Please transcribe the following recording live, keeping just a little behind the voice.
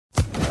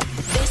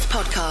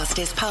podcast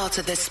is part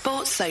of the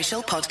Sports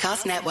Social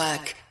Podcast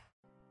Network.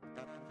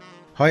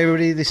 Hi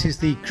everybody, this is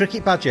the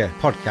Cricket Badger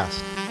podcast.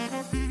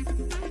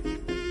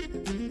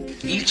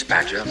 Each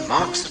badger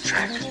marks the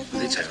track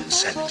with its own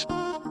scent.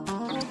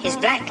 His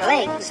black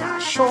legs are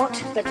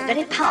short but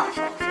very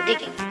powerful for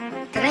digging.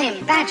 The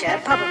name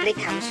badger probably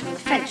comes from the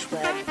French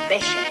word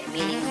bêcher,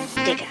 meaning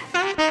digger.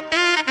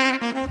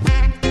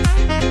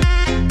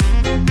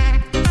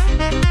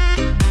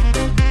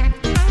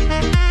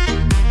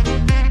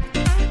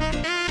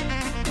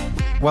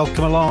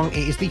 Welcome along. It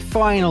is the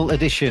final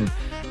edition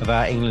of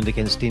our England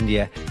against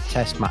India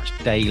Test Match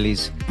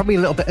Dailies. Probably a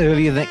little bit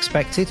earlier than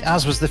expected,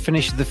 as was the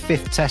finish of the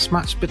fifth Test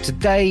match. But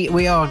today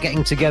we are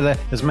getting together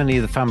as many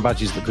of the fan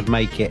badges that could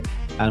make it,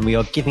 and we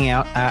are giving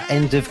out our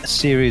end of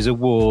series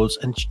awards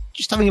and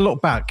just having a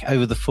look back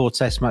over the four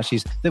Test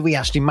matches that we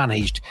actually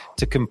managed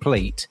to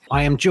complete.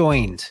 I am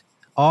joined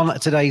on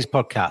today's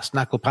podcast.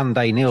 Nakul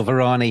Pandey, Neil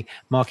Varani,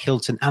 Mark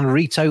Hilton and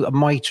Rito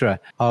Maitra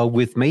are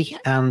with me.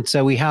 And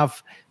so we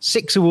have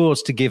 6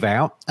 awards to give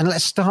out. And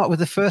let's start with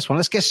the first one.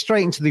 Let's get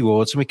straight into the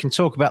awards and we can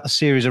talk about the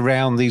series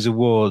around these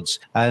awards.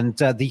 And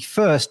the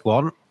first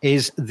one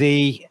is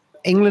the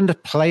England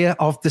Player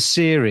of the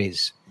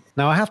Series.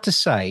 Now, I have to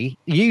say,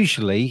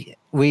 usually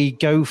we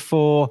go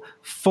for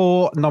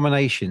 4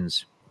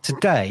 nominations.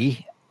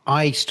 Today,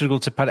 I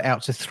struggled to put it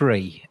out to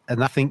 3,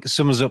 and I think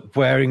sums up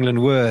where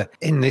England were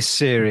in this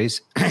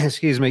series.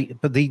 Excuse me.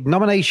 But the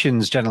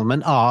nominations,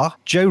 gentlemen, are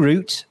Joe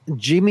Root,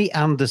 Jimmy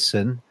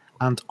Anderson,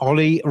 and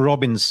Ollie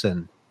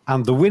Robinson.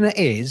 And the winner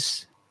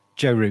is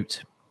Joe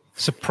Root.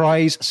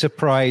 Surprise,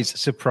 surprise,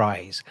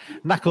 surprise.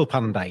 Nakul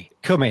Pandey,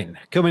 come in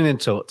and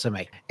talk to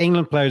me.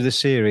 England Player of the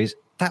Series.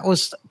 That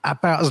was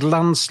about as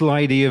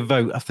landslidey a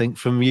vote, I think,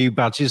 from you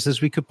badges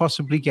as we could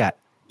possibly get.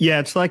 Yeah,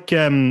 it's like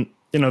the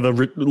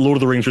Lord of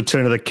the Rings: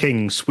 Return of the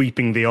King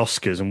sweeping the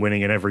Oscars and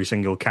winning in every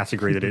single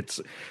category that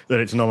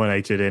it's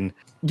nominated in.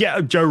 Yeah,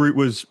 Joe Root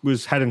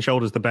was head and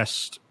shoulders the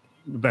best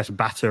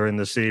batter in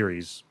the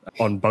series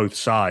on both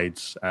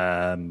sides,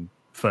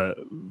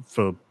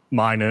 for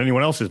mine and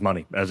anyone else's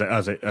money, as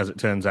it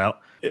turns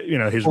out. You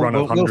know, his run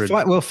of 100.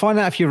 We'll find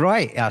out if you're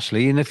right,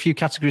 actually, in a few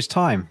categories'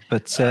 time.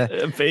 But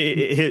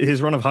his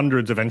run of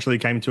hundreds eventually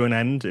came to an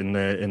end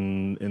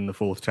in the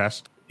fourth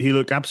Test. He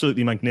looked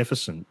absolutely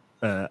magnificent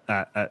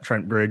at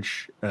Trent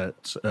Bridge,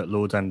 at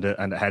Lords and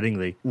at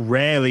Headingley.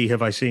 Rarely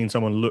have I seen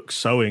someone look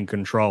so in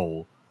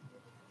control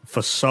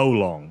for so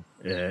long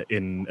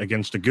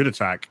against a good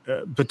attack,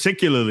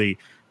 particularly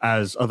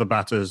as other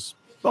batters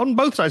on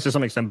both sides to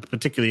some extent,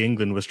 particularly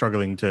England, were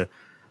struggling to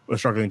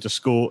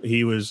score.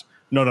 He was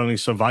not only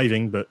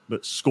surviving but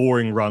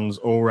scoring runs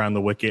all around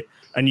the wicket,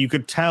 and you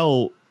could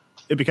tell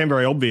it became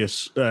very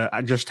obvious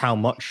just how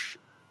much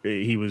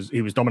he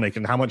was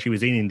dominating, how much he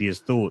was in India's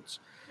thoughts.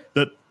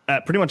 That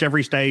at pretty much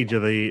every stage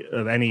of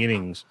any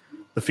innings,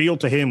 the field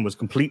to him was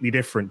completely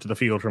different to the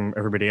field from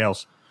everybody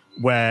else,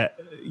 where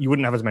you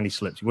wouldn't have as many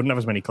slips, you wouldn't have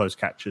as many close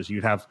catches,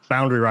 you'd have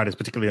boundary riders,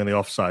 particularly on the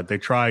offside. They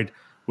tried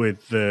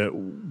with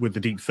the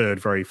deep third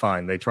very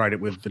fine. They tried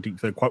it with the deep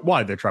third quite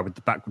wide. They tried with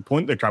the backward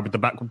point. They tried with the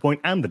backward point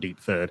and the deep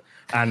third,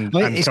 and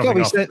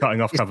cutting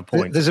off cover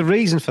point. There's a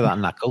reason for that,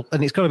 Nakul,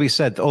 and it's got to be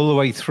said all the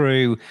way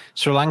through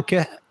Sri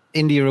Lanka,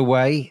 India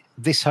away,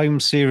 this home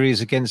series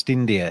against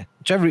India.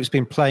 Joe Root's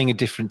been playing a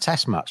different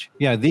Test match.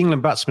 You know, the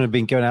England batsmen have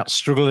been going out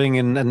struggling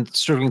and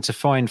struggling to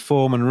find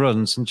form and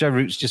runs, and Joe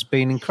Root's just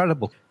been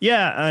incredible.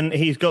 Yeah, and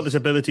he's got this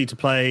ability to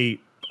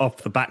play off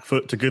the back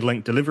foot to good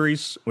length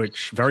deliveries,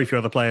 which very few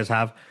other players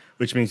have,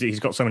 which means that he's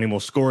got so many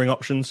more scoring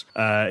options.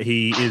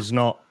 He is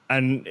not,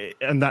 and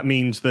that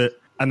means that,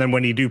 and then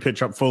when you do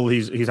pitch up full,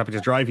 he's happy to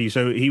drive you.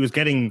 So he was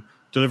getting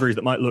deliveries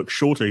that might look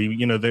shorter.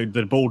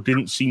 The ball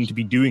didn't seem to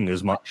be doing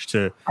as much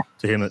to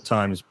him at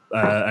times,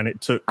 and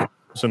it took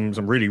some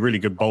really, really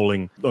good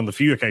bowling on the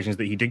few occasions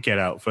that he did get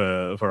out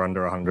for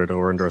under 100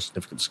 or under a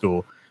significant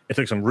score. It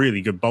took some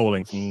really good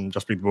bowling from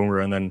Jasprit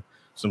Bumrah and then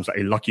some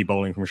slightly lucky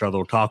bowling from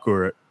Shardul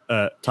Thakur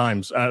at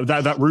times.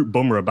 That Root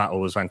Bumrah battle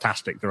was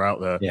fantastic throughout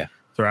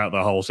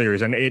the whole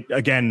series, and it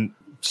again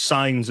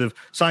signs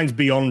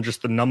beyond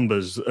just the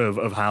numbers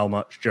of how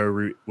much Joe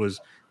Root was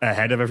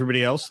ahead of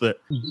everybody else. That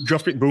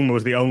Jasprit Bumrah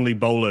was the only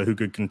bowler who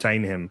could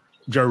contain him.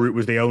 Joe Root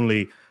was the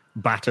only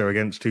batter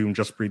against whom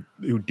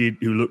who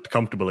looked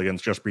comfortable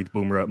against Jasprit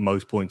Bumrah at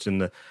most points in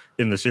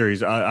the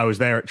series. I was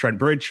there at Trent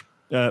Bridge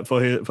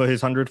for his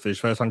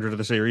first 100 of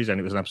the series, and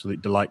it was an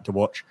absolute delight to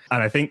watch.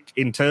 And I think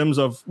in terms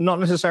of, not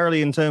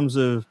necessarily in terms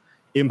of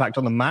impact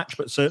on the match,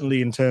 but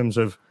certainly in terms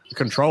of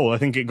control, I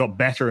think it got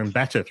better and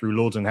better through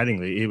Lords and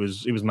Headingley. It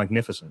was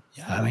magnificent.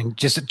 Yeah, I mean,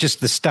 just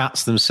the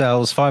stats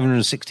themselves: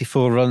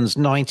 564 runs,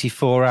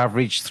 94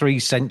 average, 3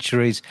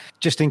 centuries.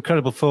 Just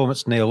incredible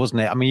performance, Neil,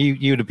 wasn't it? I mean,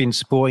 you would have been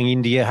supporting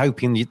India,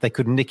 hoping they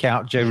could nick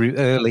out Joe Root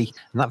early,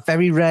 and that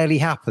very rarely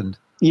happened.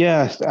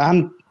 Yeah,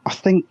 and I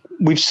think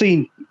we've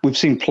seen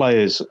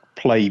players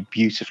play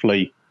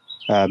beautifully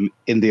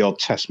in the odd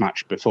Test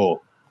match before,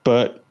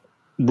 but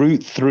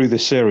Root through the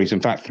series, in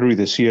fact through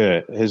this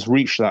year, has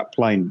reached that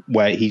plane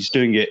where he's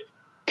doing it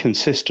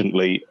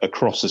consistently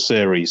across a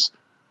series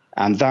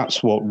And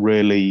that's what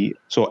really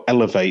sort of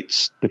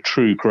elevates the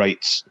true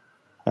greats.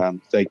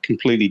 They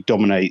completely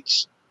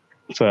dominate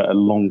for a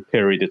long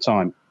period of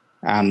time.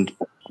 And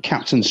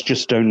captains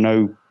just don't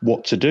know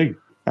what to do.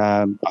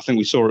 I think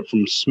we saw it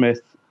from Smith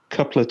a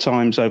couple of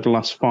times over the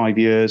last 5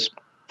 years,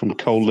 from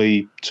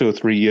Kohli 2 or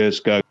 3 years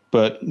ago,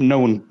 but no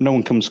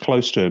one comes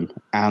close to him.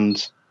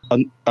 And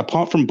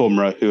apart from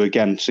Bumrah, who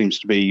again seems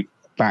to be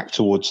back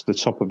towards the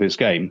top of his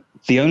game,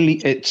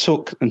 it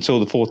took until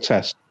the fourth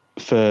test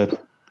for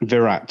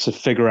Virat to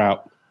figure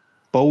out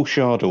bowl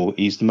Shardul.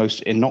 He's the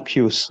most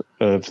innocuous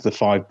of the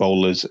 5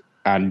 bowlers,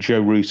 and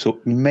Joe Root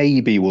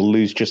maybe will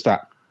lose just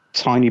that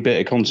tiny bit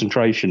of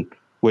concentration,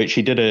 which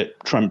he did at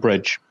Trent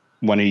Bridge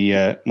when he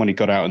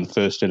got out in the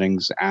first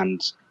innings,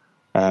 and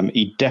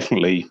he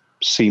definitely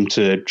seemed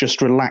to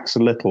just relax a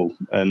little,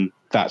 and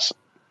that's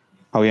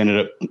how he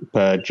ended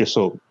up just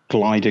sort of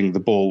gliding the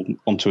ball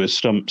onto his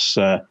stumps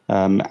at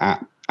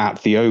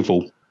the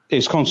Oval.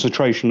 His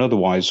concentration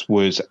otherwise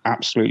was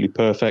absolutely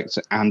perfect,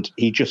 and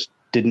he just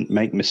didn't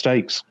make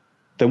mistakes.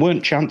 There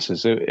weren't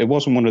chances. It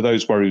wasn't one of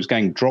those where he was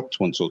getting dropped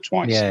once or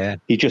twice. Yeah.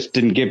 He just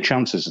didn't give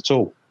chances at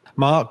all.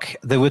 Mark,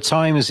 there were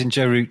times in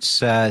Joe Root's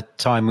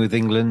time with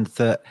England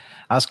that,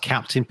 as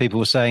captain, people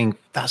were saying,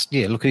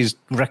 look at his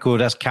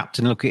record as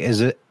captain, look at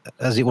it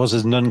as it was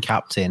as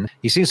non-captain.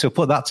 He seems to have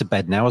put that to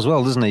bed now as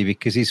well, doesn't he?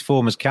 Because his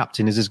form as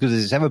captain is as good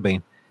as it's ever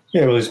been.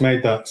 Yeah, well, he's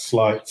made that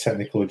slight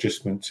technical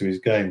adjustment to his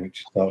game, which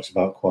he talks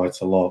about quite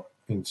a lot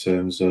in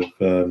terms of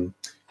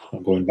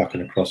not going back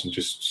and across and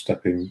just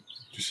stepping,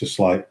 just a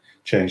slight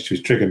change to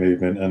his trigger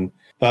movement. And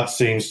that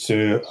seems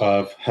to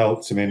have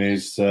helped him in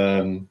his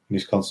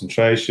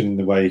concentration,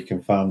 the way he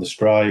can find the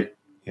strike.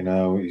 You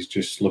know, he's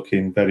just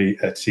looking very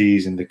at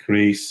ease in the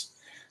crease.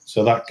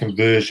 So that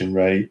conversion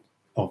rate,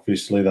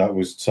 obviously, that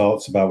was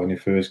talked about when he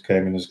first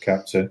came in as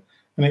captain.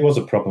 And it was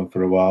a problem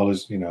for a while,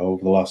 as you know,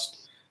 over the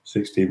last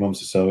 16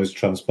 months or so, has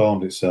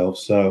transformed itself.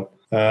 So,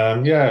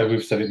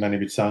 we've said it many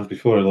times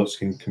before. It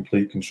looks in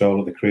complete control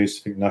of the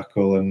crease. I think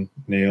Knuckle and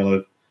Neil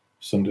have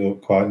summed it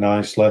up quite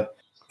nicely.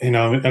 You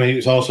know, I mean,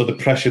 it's also the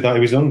pressure that he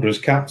was under as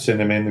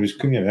captain. I mean, there was,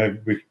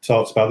 we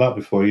talked about that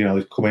before. You know,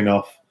 he's coming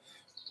off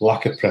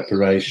lack of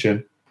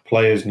preparation,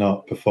 players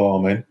not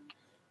performing,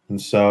 and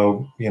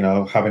so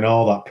having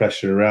all that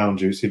pressure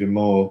around you, it's even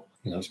more,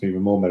 it's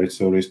even more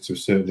meritorious to a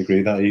certain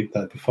degree that he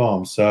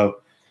performs.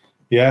 So,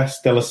 yeah,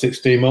 still a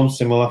 16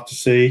 months, and we'll have to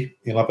see.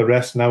 He'll have a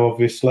rest now,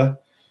 obviously.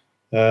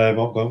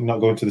 Not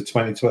going to the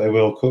 2020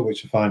 World Cup,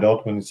 which I find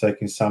odd when he's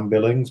taking Sam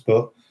Billings,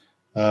 but.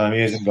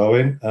 He isn't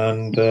going,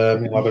 and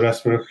he'll have a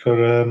rest for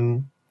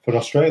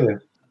Australia.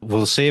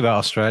 We'll see about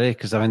Australia,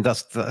 because I mean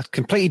that's a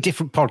completely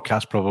different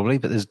podcast probably,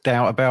 but there's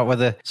doubt about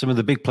whether some of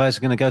the big players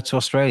are going to go to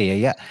Australia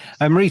yet.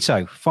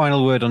 Rito,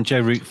 final word on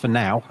Joe Root for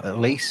now, at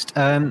least.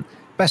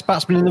 Best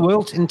batsman in the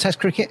world in Test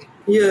cricket?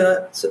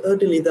 Yeah,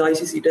 certainly the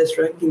ICC Test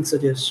ranking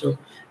suggests so.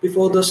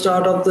 Before the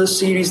start of the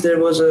series, there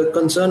was a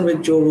concern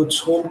with Joe Root's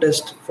home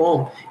Test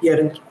form. He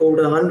hadn't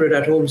scored 100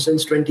 at home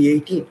since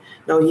 2018.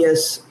 Now he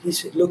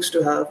looks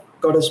to have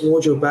got his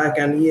mojo back,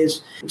 and he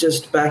is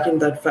just back in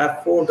that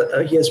Fab Four.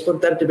 He has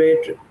put that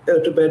debate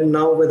to bed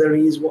now, whether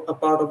he is a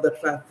part of that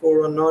Fab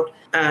Four or not.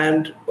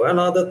 And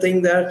another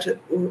debate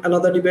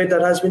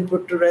that has been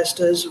put to rest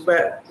is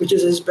which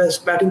is his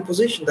best batting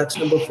position. That's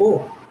number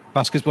 4.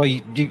 That's because, well,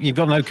 you've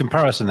got no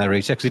comparison there,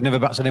 Rito, because he never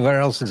bats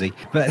anywhere else, has he?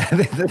 But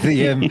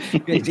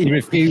he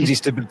refuses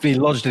to be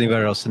lodged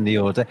anywhere else in the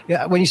order.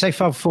 Yeah, when you say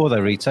Fab 4,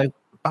 though, Rito,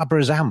 Babar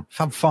Azam,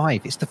 Fab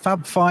 5. It's the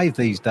Fab 5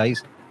 these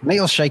days.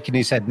 Neil's shaking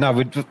his head. No,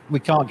 we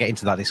can't get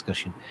into that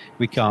discussion.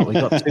 We can't. We've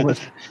got too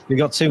much. We've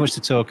got too much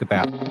to talk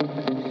about.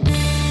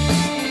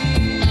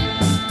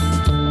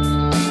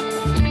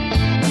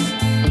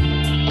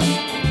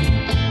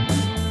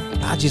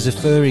 Badgers are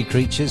furry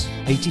creatures.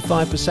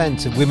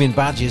 85% of women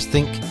badgers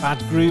think bad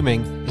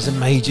grooming is a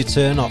major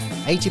turn-off.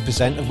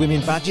 80% of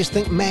women badgers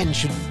think men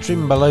should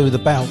trim below the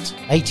belt.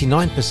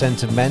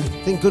 89% of men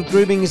think good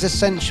grooming is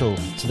essential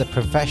to their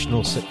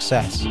professional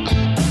success.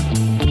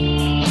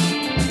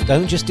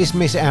 Don't just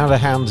dismiss it out of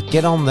hand.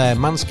 Get on there,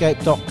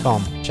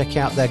 manscaped.com. Check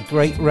out their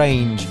great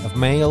range of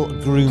male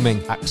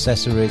grooming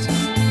accessories.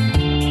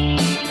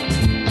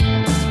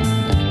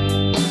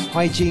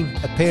 Hygiene,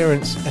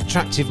 appearance,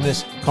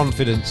 attractiveness,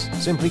 confidence.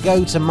 Simply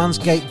go to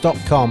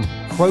manscaped.com,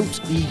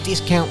 quote the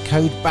discount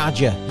code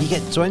BADGER. You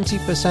get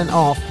 20%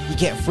 off, you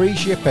get free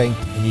shipping,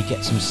 and you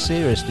get some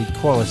seriously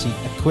quality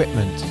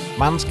equipment.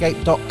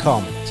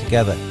 Manscaped.com.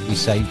 Together we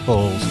save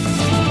balls.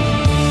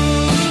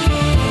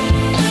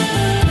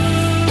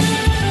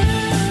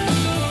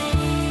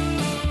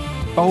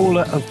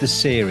 Bowler of the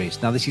series.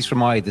 Now, this is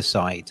from either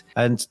side.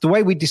 And the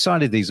way we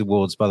decided these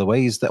awards, by the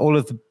way, is that all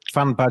of the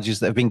fan badges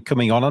that have been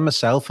coming on and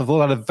myself have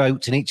all had a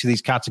vote in each of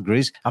these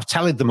categories. I've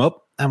tallied them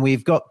up, and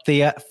we've got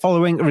the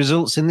following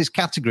results in this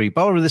category.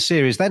 Bowler of the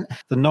series, then.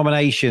 The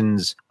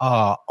nominations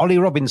are Ollie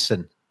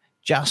Robinson,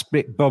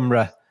 Jasprit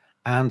Bumrah,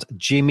 and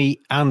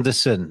Jimmy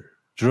Anderson.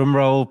 Drum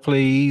roll,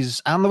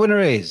 please. And the winner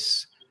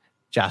is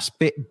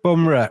Jasprit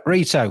Bumrah.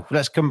 Rito,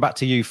 let's come back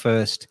to you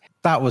first.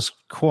 That was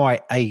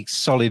quite a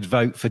solid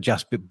vote for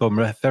Jasprit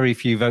Bumrah. Very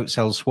few votes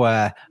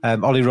elsewhere.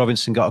 Ollie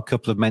Robinson got a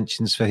couple of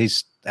mentions for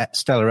his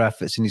stellar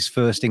efforts in his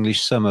first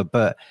English summer,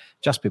 but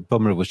Jasprit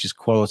Bumrah was just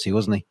quality,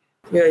 wasn't he?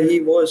 Yeah, he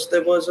was.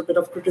 There was a bit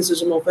of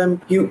criticism of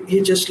him.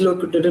 He just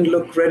didn't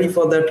look ready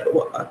for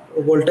that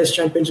World Test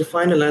Championship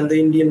final, and the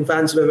Indian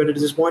fans were very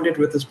disappointed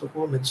with his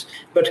performance.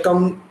 But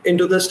come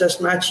into this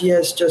Test match, he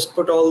has just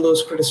put all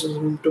those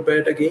criticism to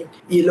bed again.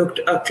 He looked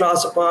a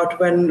class apart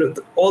when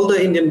all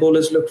the Indian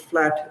bowlers looked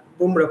flat.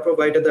 Bumrah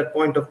provided that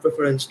point of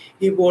preference.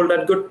 He bowled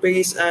at good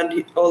pace,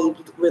 and all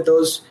with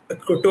those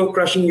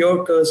toe-crushing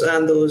Yorkers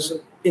and those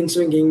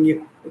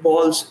in-swinging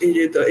balls,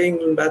 the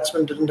England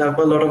batsmen didn't have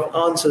a lot of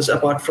answers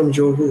apart from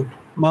Joe Root.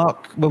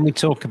 Mark, when we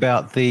talk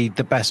about the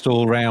best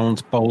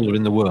all-round bowler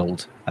in the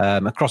world,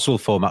 across all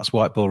formats,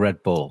 white ball,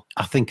 red ball,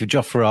 I think of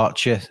Jofra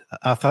Archer.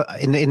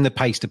 In the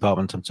pace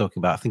department I'm talking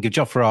about, I think of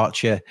Jofra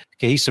Archer,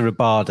 Kahisa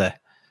Rabada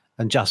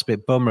and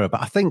Jasprit Bumrah.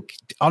 But I think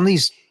on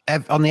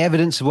the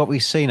evidence of what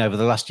we've seen over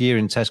the last year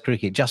in Test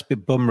cricket,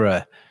 Jasprit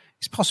Bumrah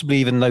is possibly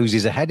even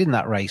noses ahead in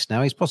that race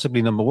now. He's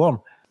possibly number one.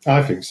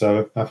 I think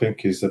so. I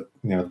think he's the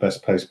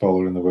best pace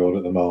bowler in the world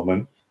at the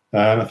moment.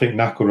 I think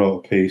Knuckle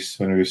wrote a piece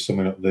when he was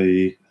summing up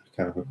the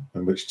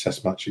in which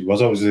Test match it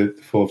was. Obviously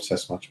the fourth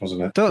Test match,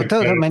 wasn't it?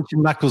 Don't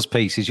mention Knuckles'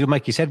 pieces. You'll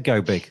make his head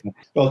go big.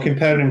 Well,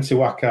 comparing him to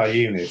Waqar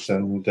Younis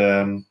and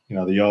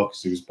the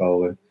Yorkers he was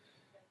bowling,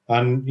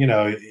 and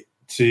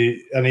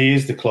and he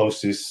is the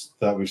closest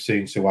that we've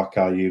seen to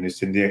Waqar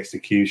Younis in the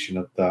execution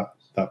of that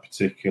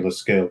particular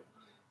skill.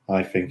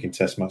 I think in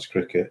Test match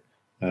cricket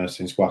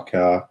since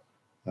Waqar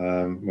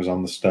was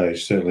on the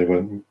stage, certainly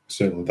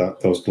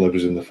those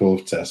deliveries in the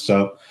fourth Test.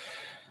 So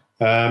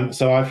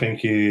I think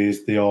he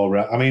is the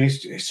all-round. I mean,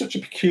 it's such a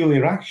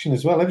peculiar action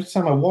as well. Every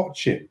time I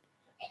watch him,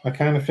 I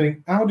kind of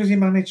think, how does he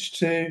manage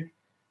to?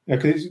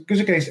 Because it goes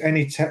against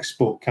any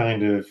textbook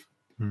kind of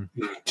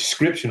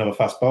description of a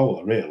fast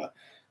bowler, really.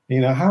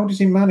 How does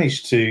he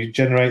manage to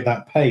generate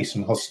that pace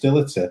and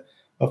hostility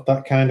of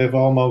that kind of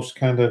almost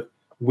kind of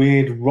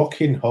weird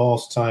rocking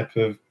horse type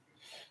of?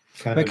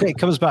 It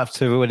comes back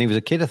to when he was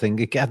a kid, I think.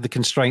 He had the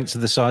constraints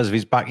of the size of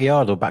his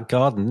backyard or back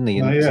garden, didn't he?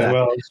 It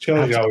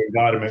shows you how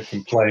environment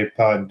can play a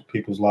part in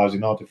people's lives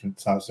in all different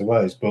types of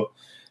ways. But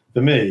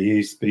for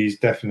me, he's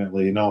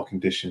definitely, in all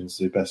conditions,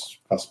 the best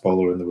fast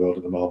bowler in the world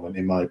at the moment,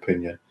 in my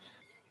opinion.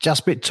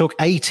 Jasprit took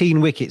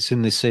 18 wickets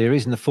in this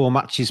series in the 4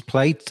 matches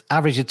played,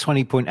 average of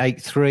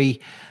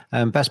 20.83,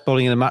 best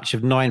bowling in a match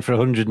of 9 for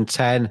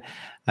 110,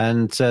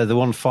 and the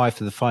 1-5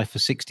 for the 5 for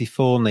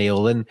 64,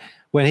 Neil. And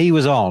when he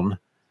was on,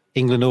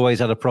 England always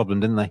had a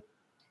problem, didn't they?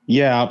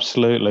 Yeah,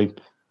 absolutely.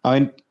 I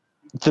mean,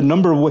 the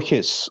number of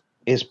wickets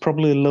is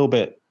probably a little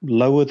bit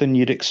lower than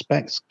you'd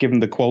expect, given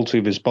the quality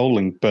of his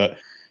bowling, but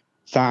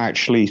that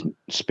actually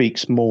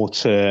speaks more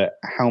to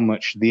how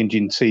much the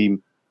Indian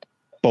team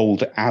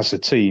bowled as a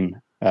team,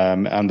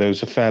 and there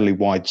was a fairly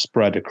wide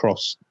spread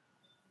across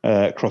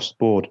the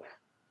board.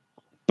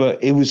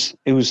 But it was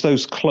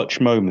those clutch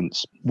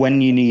moments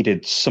when you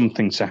needed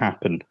something to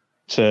happen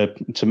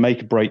to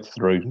make a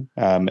breakthrough.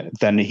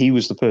 Then he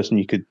was the person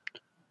you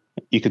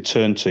could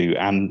turn to,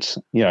 and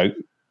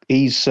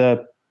he's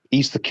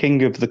the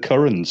king of the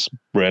Currans.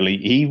 Really,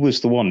 he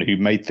was the one who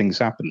made things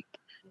happen.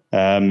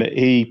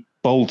 He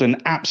bowled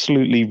an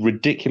absolutely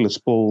ridiculous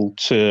ball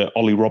to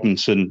Ollie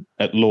Robinson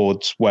at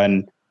Lords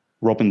when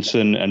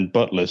Robinson and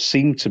Butler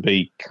seemed to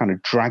be kind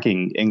of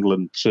dragging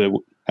England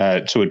to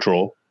a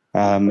draw.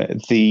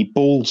 The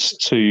balls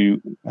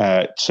to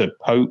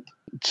Pope,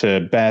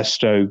 to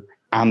Bairstow,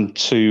 and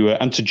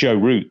to Joe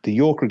Root, the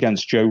Yorker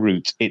against Joe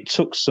Root, it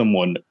took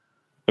someone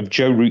of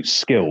Joe Root's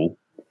skill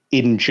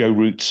in Joe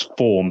Root's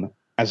form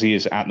as he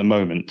is at the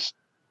moment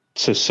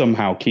to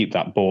somehow keep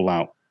that ball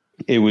out.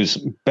 It was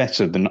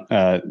better than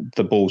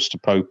the balls to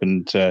Pope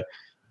and to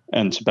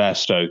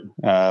Bairstow,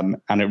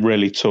 and it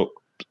really took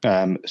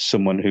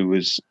someone who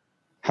was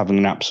having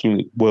an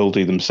absolute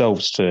worldie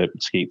themselves to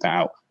keep that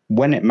out.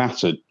 When it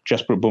mattered,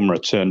 Jasprit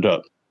Bumrah turned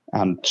up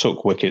and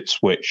took wickets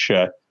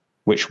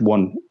which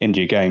won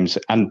India games.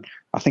 And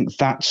I think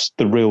that's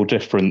the real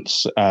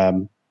difference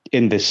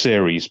in this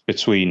series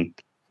between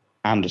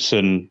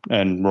Anderson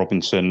and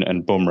Robinson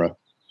and Bumrah.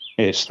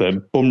 It's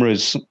that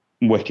Bumrah's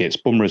wickets,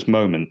 Bumrah's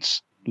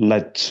moments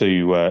led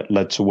to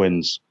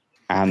wins.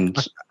 And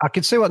I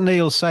can see what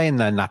Neil's saying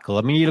there, Knuckle.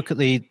 I mean, you look at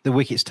the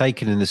wickets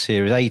taken in the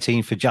series,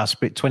 18 for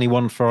Jasprit,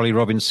 21 for Ollie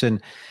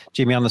Robinson,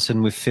 Jimmy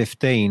Anderson with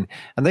 15.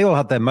 And they all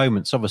had their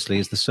moments, obviously,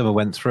 as the summer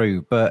went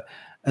through. But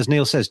as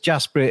Neil says,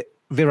 Jasprit,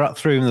 Virat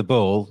threw him the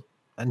ball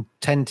and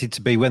tended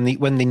to be, when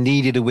they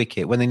needed a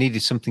wicket, when they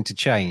needed something to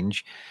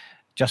change,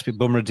 Jasprit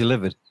Bumrah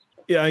delivered.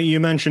 Yeah, you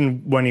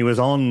mentioned when he was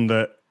on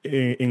that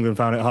England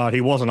found it hard.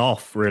 He wasn't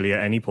off really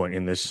at any point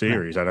in this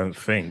series, I don't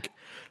think.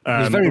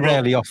 He's very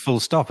rarely off full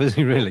stop, isn't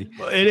he, really?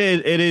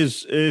 It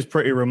is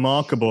pretty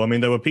remarkable. I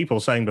mean, there were people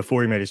saying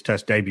before he made his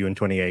Test debut in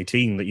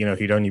 2018 that,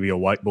 he'd only be a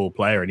white ball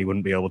player and he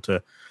wouldn't be able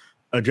to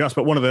adjust.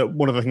 But one of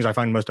the things I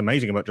find most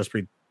amazing about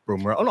Jasprit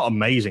Bumrah, not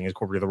amazing is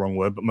probably the wrong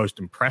word, but most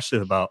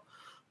impressive about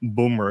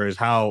Bumrah is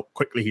how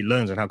quickly he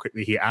learns and how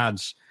quickly he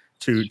adds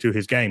to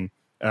his game.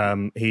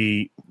 Think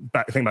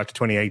back to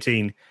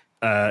 2018.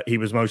 He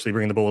was mostly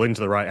bringing the ball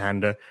into the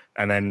right-hander,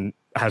 and then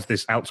has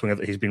this outswinger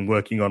that he's been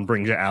working on,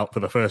 brings it out for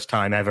the first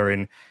time ever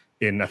in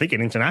I think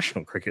in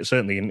international cricket,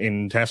 certainly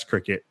in Test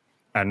cricket,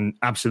 and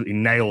absolutely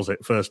nails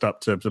it first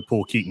up to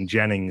Paul Keaton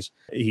Jennings.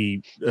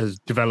 He has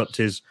developed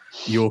his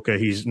Yorker.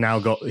 He's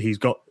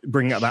got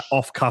bringing out that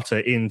off cutter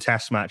in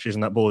Test matches,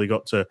 and that ball he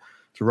got to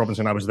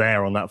Robinson. I was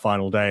there on that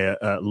final day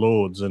at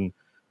Lords, and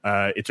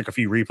it took a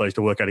few replays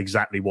to work out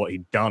exactly what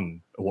he'd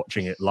done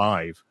watching it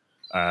live.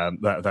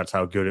 That's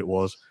how good it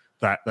was.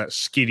 That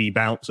skiddy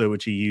bouncer,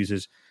 which he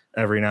uses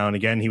every now and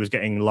again. He was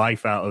getting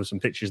life out of some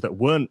pitches that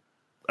weren't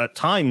at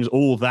times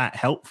all that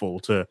helpful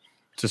to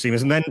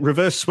seamers. And then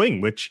reverse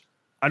swing, which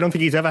I don't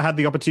think he's ever had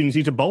the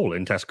opportunity to bowl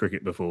in Test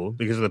cricket before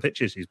because of the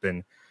pitches he's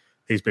been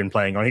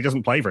playing on. He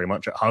doesn't play very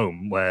much at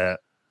home, where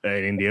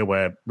in India,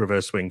 where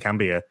reverse swing can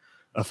be a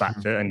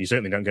factor, and you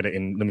certainly don't get it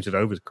in limited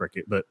overs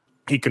cricket. But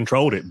he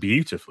controlled it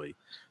beautifully.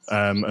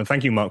 And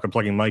thank you, Mark, for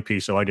plugging my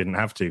piece, so I didn't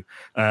have to.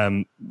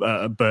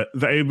 But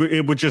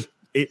it would just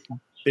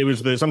it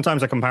was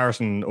sometimes a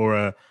comparison or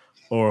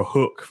a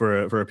hook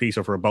for a piece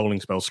or for a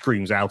bowling spell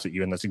screams out at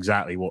you, and that's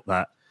exactly what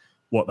that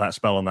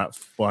spell on that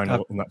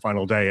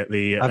final day at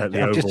the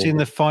I've just seen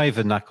the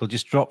fiver knuckle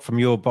just drop from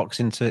your box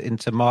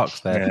into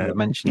Mark's there. Yeah. You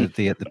mentioned at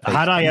the piece.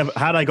 Had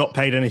I got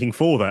paid anything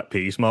for that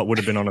piece, Mark would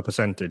have been on a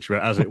percentage.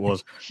 But as it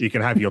was, you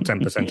can have your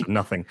 10% of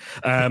nothing.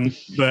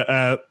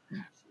 But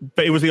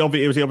it was the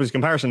obvious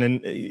comparison,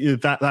 and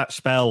that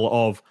spell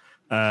of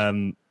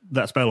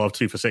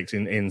 2 for 6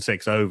 in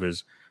 6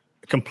 overs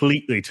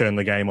completely turned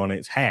the game on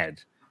its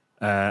head.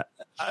 But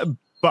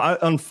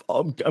I'm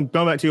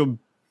going back to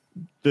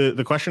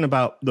the question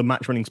about the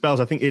match-winning spells.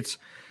 I think it's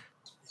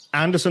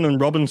Anderson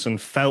and Robinson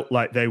felt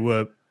like they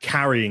were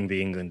carrying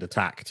the England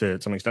attack to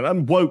some extent.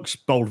 And Wokes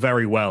bowled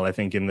very well, I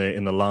think, in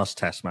the last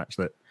Test match,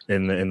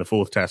 in the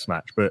fourth Test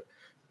match, but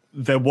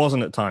there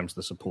wasn't at times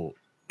the support.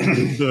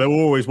 There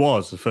always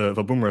was for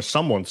Bumrah.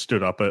 Someone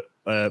stood up at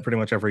pretty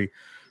much every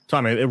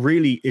time. It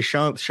really,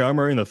 Ishant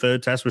Sharma in the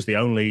third Test was the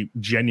only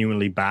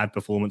genuinely bad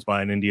performance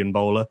by an Indian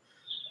bowler.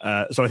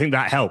 So I think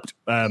that helped.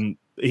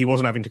 He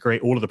wasn't having to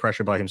create all of the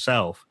pressure by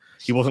himself.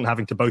 He wasn't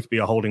having to both be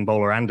a holding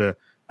bowler and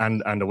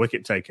a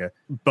wicket taker.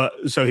 But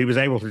so he was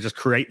able to just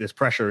create this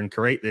pressure and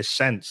create this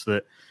sense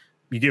that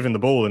you give him the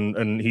ball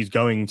and he's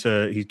going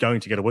to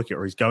get a wicket,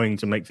 or he's going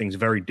to make things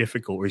very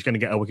difficult, or he's going to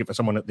get a wicket for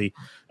someone at the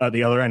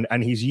other end.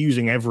 And he's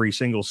using every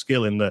single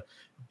skill in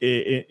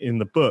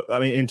the book. I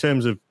mean, in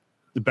terms of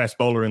the best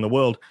bowler in the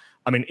world,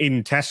 I mean,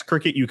 in Test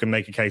cricket, you can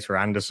make a case for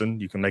Anderson,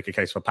 you can make a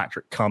case for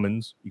Patrick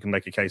Cummins, you can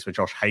make a case for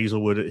Josh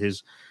Hazlewood at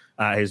his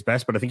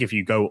best. But I think if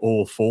you go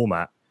all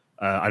format,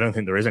 I don't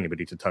think there is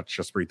anybody to touch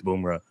Jasprit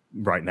Bumrah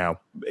right now.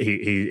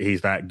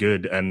 He's that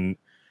good, and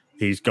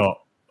he's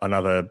got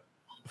another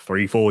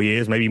 3-4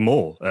 years, maybe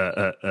more,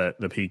 at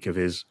the peak of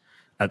his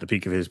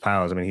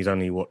powers. I mean, he's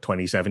only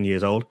 27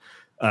 years old.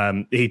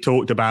 He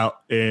talked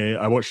about.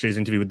 I watched his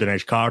interview with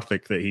Dinesh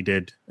Karthik that he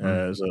did. It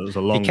was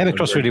a long. He came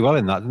across really well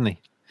in that, didn't he?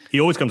 He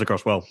always comes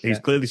across well. He's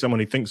clearly someone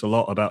who thinks a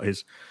lot about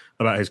his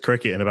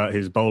cricket and about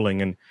his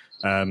bowling,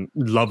 and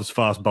loves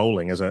fast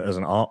bowling as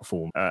an art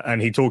form.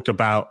 And he talked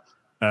about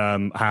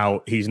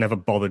how he's never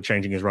bothered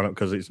changing his run up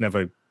because it's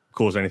never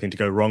caused anything to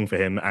go wrong for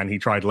him. And he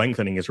tried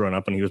lengthening his run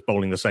up, and he was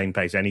bowling the same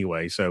pace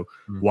anyway. So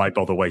why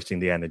bother wasting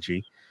the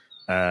energy?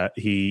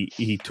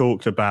 He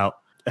talked about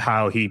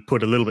how he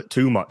put a little bit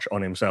too much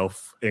on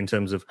himself in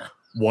terms of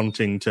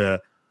wanting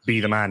to be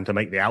the man to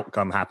make the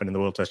outcome happen in the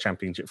World Test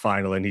Championship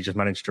final, and he just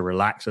managed to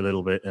relax a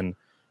little bit and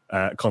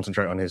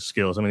concentrate on his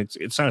skills. I mean,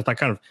 it sounds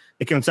like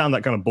it can sound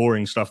like kind of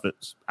boring stuff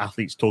that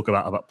athletes talk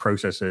about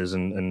processes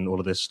and all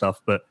of this stuff,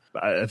 but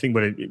I think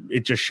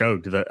it just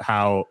showed that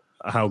how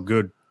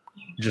good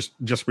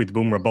Jasprit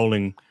Bumrah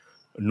bowling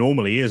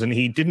normally is, and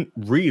he didn't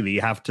really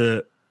have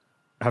to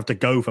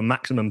go for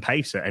maximum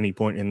pace at any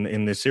point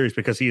in this series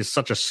because he is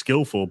such a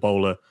skillful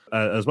bowler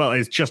as well.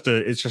 It's just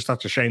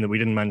such a shame that we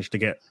didn't manage to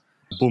get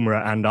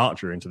Bumrah and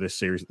Archer into this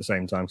series at the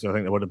same time. So I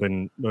think that would have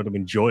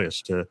been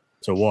joyous to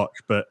watch.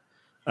 But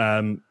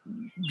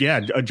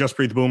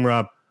Jasprit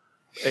Bumrah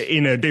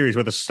in a series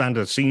where the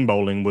standard seam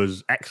bowling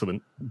was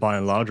excellent by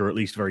and large, or at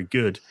least very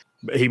good.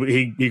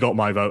 He got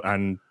my vote,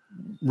 and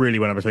really,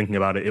 when I was thinking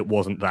about it, it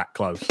wasn't that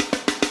close.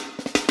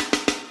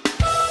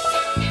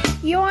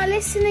 You are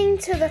listening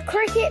to the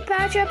Cricket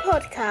Badger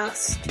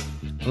podcast.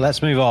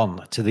 Let's move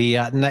on to the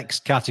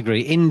next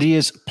category.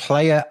 India's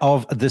Player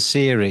of the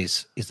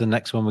Series is the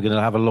next one we're going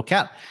to have a look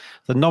at.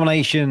 The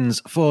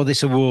nominations for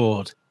this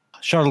award: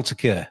 Shardul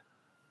Thakur,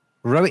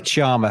 Rohit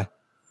Sharma,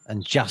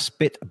 and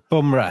Jasprit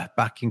Bumrah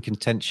back in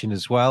contention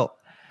as well.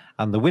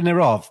 And the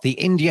winner of the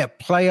India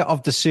Player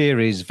of the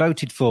Series,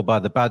 voted for by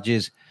the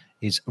Badgers,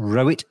 is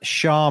Rohit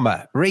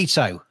Sharma.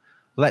 Rito,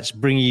 let's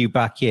bring you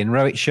back in.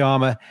 Rohit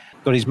Sharma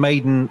got his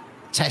maiden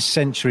Test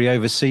century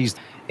overseas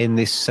in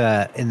this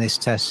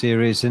Test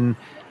series, and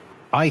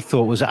I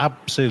thought was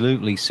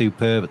absolutely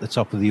superb at the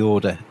top of the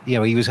order. You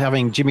know, he was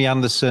having Jimmy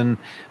Anderson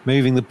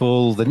moving the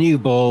ball, the new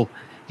ball.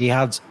 He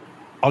had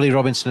Ollie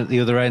Robinson at the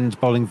other end,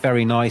 bowling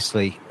very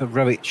nicely. But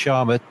Rohit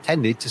Sharma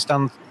tended to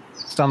stand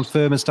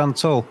firm and stand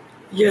tall.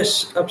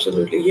 Yes,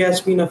 absolutely. He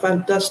has been a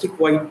fantastic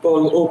white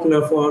ball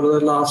opener for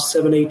the last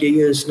 7-8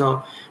 years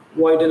now.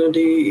 Why didn't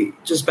he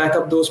just back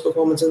up those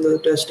performances in the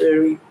Test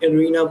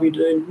arena? We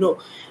didn't know.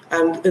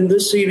 And in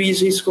this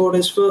series, he scored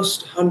his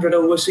first 100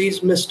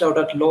 overseas, missed out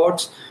at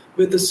Lords.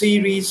 With the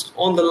series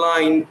on the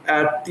line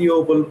at the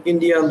Oval,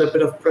 India under a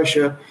bit of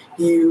pressure,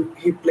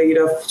 he played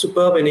a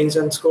superb innings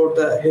and scored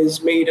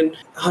his maiden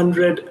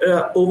 100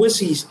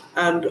 overseas.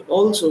 And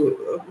also,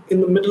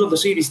 in the middle of the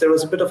series, there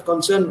was a bit of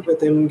concern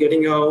with him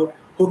getting out,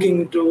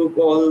 hooking to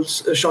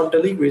balls, short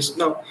deliveries.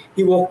 Now,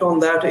 he walked on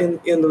that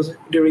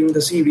during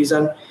the series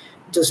and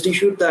just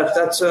issued that.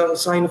 That's a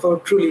sign of a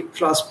truly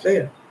class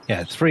player.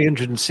 Yeah,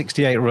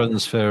 368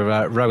 runs for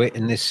Rohit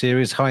in this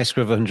series, high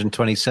score of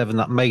 127,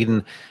 that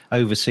maiden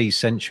overseas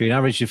century, an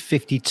average of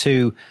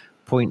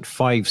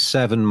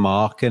 52.57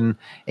 mark, and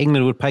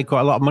England would pay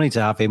quite a lot of money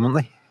to have him,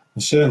 wouldn't they?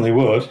 They certainly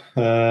would.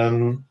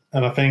 And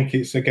I think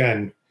it's,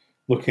 again,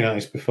 looking at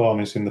his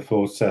performance in the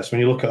fourth test, when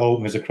you look at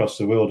openers across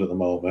the world at the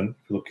moment,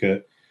 if you look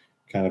at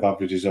kind of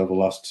averages over the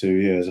last 2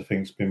 years, I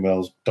think it's been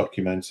well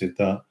documented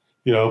that,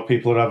 you know,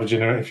 people are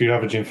averaging, if you're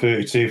averaging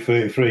 32,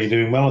 33, you're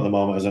doing well at the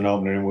moment as an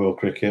opener in world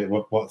cricket.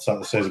 What's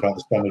that says about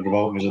the standard of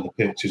openers of the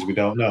pitches, we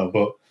don't know.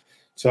 But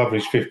to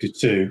average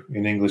 52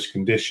 in English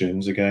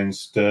conditions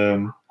against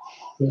it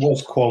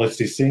was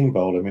quality seam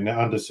bowler. I mean,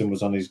 Anderson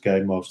was on his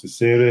game most of the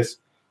series.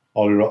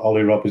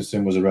 Ollie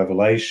Robinson was a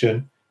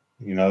revelation.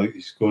 You know,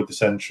 he scored the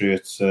century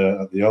at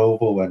the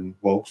Oval when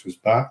Woakes was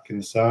back in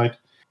the side.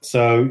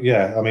 So,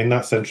 yeah, I mean,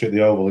 that century at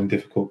the Oval in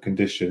difficult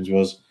conditions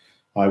was...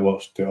 I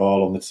watched it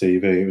all on the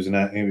TV.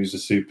 It was a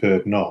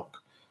superb knock,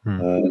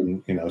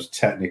 you know,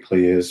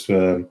 technically as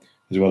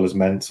well as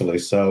mentally.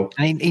 So,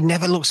 and he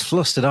never looks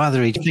flustered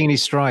either. He's in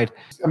his stride.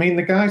 I mean,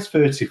 the guy's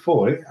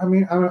 34. I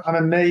mean, I'm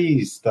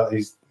amazed that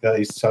he's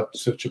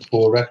such a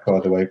poor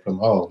record away from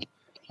home.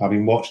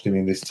 Having watched him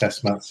in this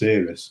Test match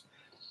series,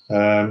 so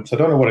I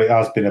don't know what it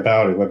has been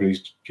about it. Whether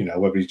he's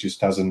just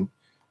hasn't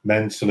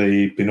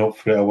mentally been up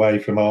for it away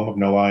from home, I've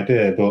no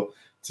idea. But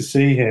to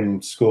see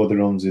him score the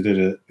runs he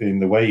did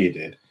in the way he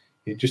did,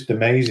 it just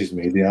amazes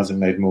me that he hasn't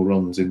made more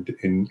runs in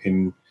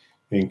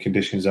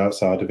conditions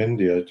outside of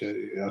India.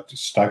 It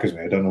just staggers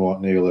me. I don't know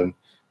what Neil and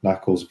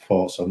Knuckles'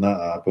 thoughts on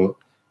that are, but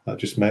it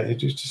just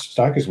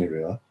staggers me,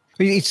 really.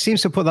 He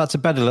seems to put that to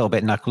bed a little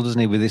bit, Knuckle, doesn't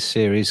he, with this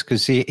series?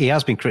 Because he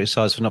has been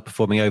criticised for not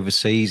performing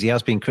overseas. He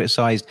has been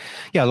criticised.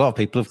 Yeah, a lot of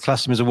people have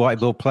classed him as a white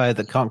ball player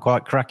that can't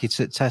quite crack it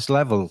at Test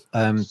level,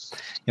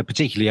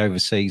 particularly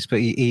overseas. But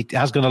he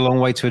has gone a long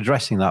way to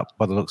addressing that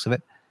by the looks of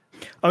it.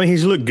 I mean,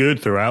 he's looked good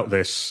throughout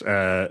this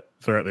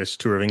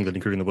tour of England,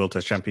 including the World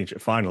Test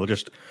Championship final.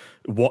 Just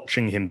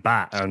watching him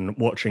bat and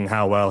watching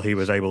how well he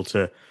was able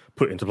to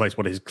put into place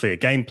what his clear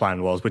game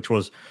plan was, which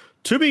was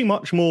to be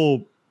much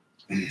more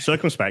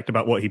circumspect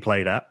about what he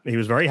played at. He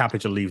was very happy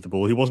to leave the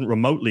ball. He wasn't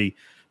remotely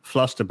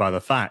flustered by the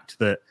fact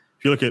that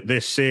if you look at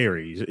this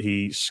series,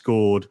 he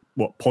scored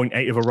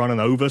 0.8 of a run and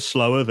over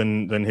slower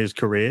than his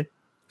career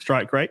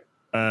strike rate,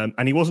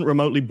 and he wasn't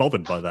remotely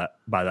bothered by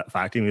that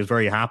fact. He was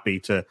very happy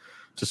to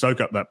soak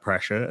up that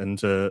pressure and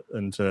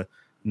to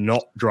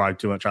not drive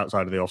too much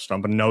outside of the off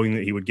stump, and knowing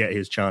that he would get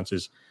his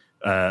chances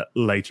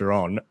later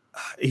on.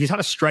 He's had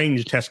a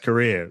strange Test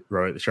career,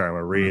 Rohit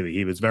Sharma, really.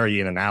 He was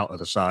very in and out of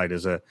the side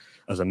as a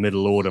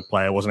middle order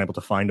player, wasn't able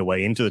to find a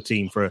way into the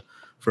team for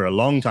a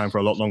long time, for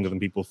a lot longer than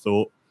people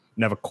thought.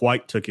 Never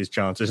quite took his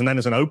chances. And then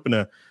as an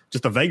opener,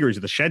 just the vagaries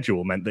of the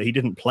schedule meant that he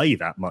didn't play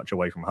that much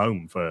away from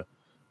home for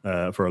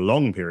a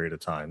long period of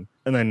time.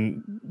 And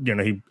then, you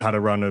know, he had a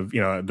run of,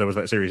 you know, there was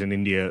that series in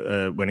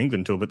India when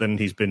England toured, but then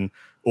he's been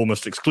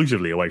almost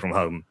exclusively away from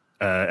home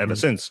ever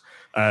since.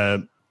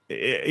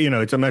 You know,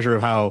 it's a measure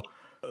of how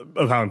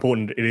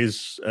important it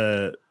is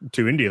to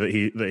India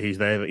that he's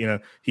there. That, you know,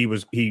 he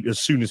as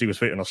soon as he was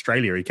fit in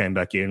Australia, he came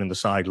back in, and the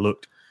side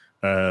looked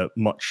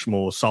much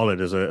more solid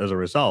as a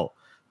result.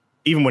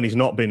 Even when he's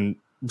not been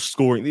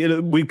scoring, you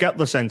know, we've got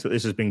the sense that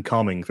this has been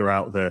coming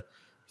throughout the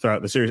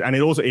series, and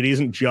it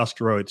isn't just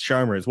Rohit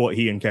Sharma; it's what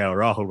he and KL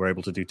Rahul were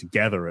able to do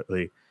together at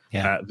the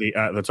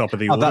top of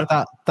the order.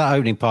 That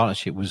opening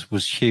partnership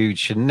was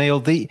huge. And Neil,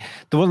 the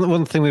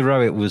one thing with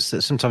Rohit was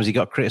that sometimes he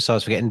got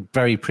criticised for getting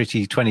very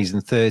pretty 20s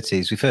and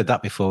 30s. We've heard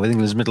that before with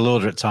England's middle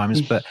order at times,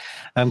 but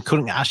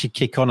couldn't actually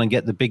kick on and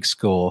get the big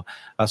score.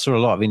 I saw a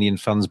lot of Indian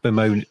fans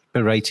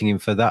berating him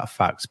for that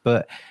fact,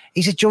 but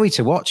he's a joy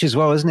to watch as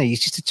well, isn't he?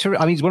 He's just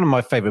he's one of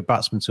my favourite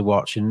batsmen to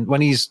watch, and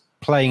when he's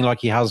playing like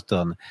he has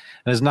done,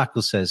 and as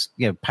Knuckles says,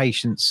 you know,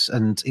 patience,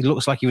 and he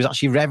looks like he was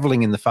actually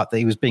reveling in the fact that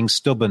he was being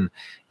stubborn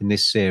in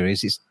this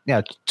series. It's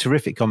a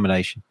terrific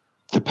combination.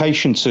 The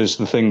patience is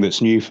the thing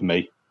that's new for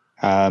me.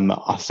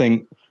 I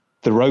think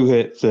the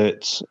Rohit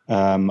that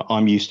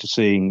I'm used to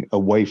seeing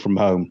away from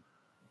home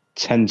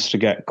tends to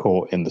get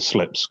caught in the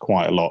slips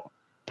quite a lot,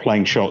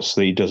 playing shots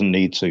that he doesn't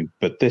need to.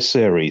 But this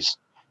series,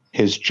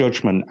 his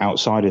judgment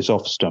outside his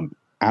off stump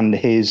and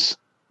his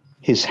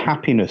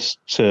happiness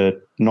to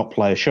not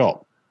play a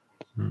shot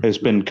has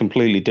been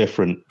completely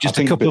different. Just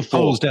a couple of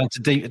pulls down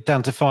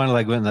to final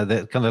leg, weren't they?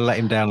 That kind of let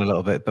him down a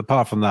little bit. But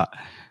apart from that,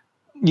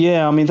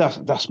 yeah, I mean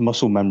that's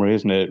muscle memory,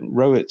 isn't it?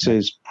 Rowett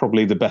is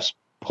probably the best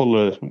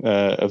puller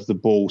of the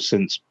ball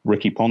since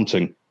Ricky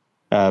Ponting,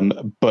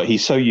 but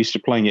he's so used to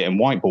playing it in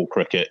white ball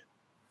cricket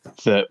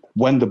that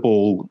when the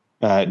ball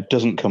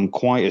doesn't come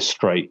quite as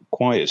straight,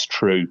 quite as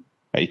true,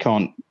 he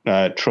can't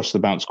trust the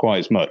bounce quite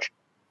as much.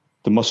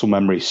 The muscle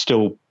memory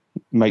still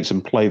makes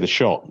him play the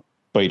shot,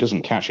 but he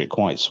doesn't catch it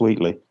quite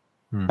sweetly.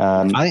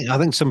 I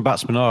think some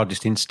batsmen are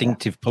just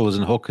instinctive pullers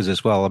and hookers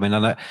as well. I mean,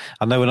 I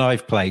know when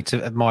I've played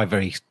at my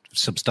very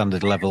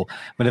substandard level,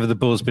 whenever the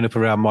ball's been up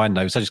around my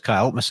nose, I just can't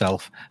help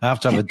myself. I have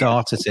to have a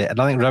dart at it, and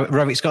I think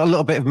Rowett's got a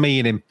little bit of me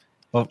in him.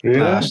 Well,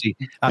 yeah.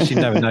 Actually,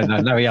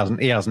 no, he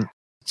hasn't. He hasn't.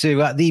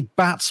 To the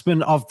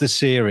batsman of the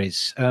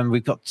series,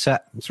 we've got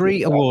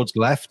 3 awards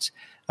left.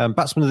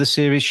 Batsman of the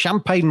series,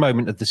 champagne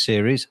moment of the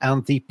series,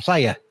 and the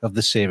player of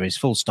the series,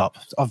 full stop,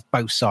 of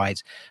both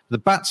sides. The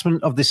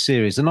batsman of this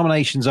series, the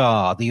nominations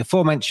are the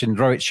aforementioned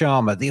Rohit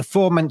Sharma, the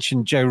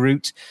aforementioned Joe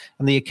Root,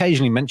 and the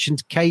occasionally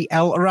mentioned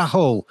KL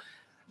Rahul.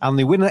 And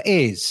the winner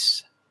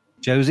is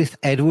Joseph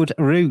Edward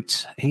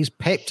Root. He's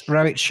picked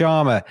Rohit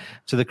Sharma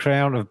to the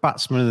crown of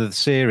batsman of the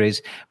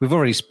series. We've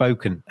already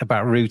spoken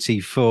about Rooty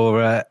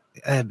for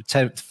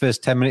the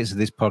first 10 minutes of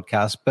this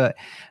podcast, but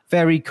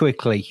very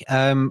quickly,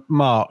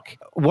 Mark,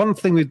 one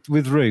thing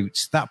with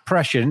Root, that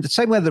pressure, and the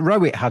same way that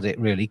Rohit had it,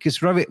 really, because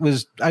Rohit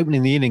was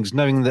opening the innings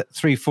knowing that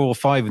 3, 4,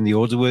 5 in the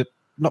order were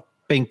not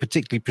being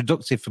particularly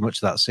productive for much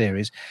of that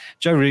series.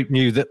 Joe Root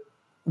knew that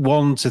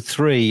 1 to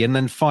 3 and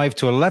then 5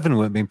 to 11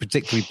 weren't being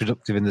particularly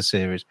productive in the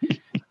series.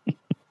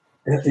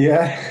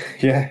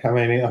 Yeah. I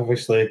mean,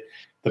 obviously,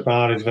 the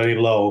bar is very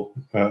low,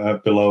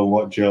 below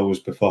what Joe was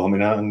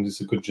performing at, and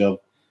it's a good job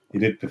he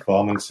did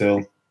perform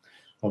until,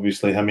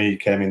 obviously, Hamid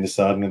came in the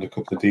side and had a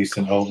couple of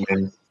decent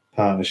opening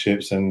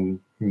partnerships, and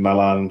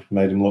Malan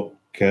made him look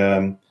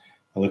a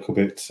little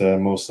bit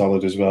more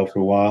solid as well for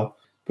a while.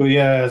 But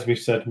yeah, as we've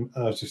said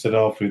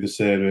all through the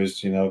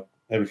series,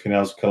 everything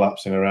else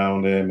collapsing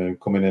around him and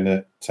coming in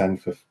at 10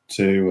 for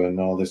 2 and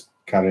all this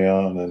carry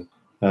on,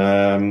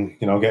 and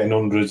getting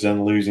hundreds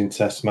and losing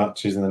test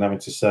matches and then having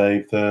to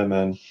save them.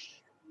 And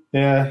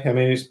yeah, I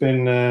mean, it's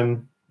been,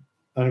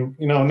 and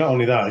not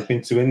only that, he's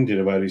been to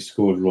India where he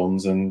scored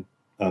runs and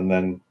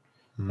then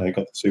they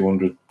got the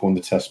 200, won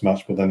the test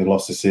match, but then they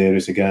lost the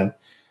series again.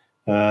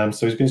 So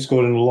he's been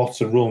scoring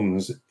lots of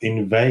runs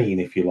in vain,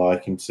 if you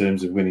like, in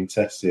terms of winning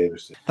test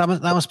series. That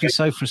must be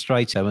so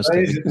frustrating, must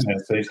it?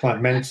 So it's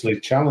like mentally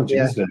challenging,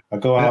 isn't it? I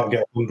go out and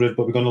get 100,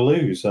 but we're going to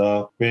lose,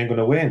 or we ain't going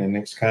to win, and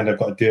it's kind of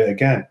got to do it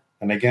again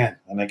and again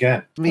and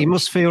again. He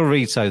must feel,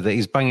 Rito, that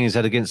he's banging his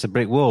head against a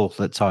brick wall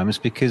at times,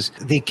 because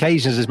the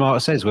occasions, as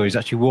Mark says, where he's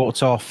actually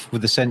walked off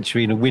with a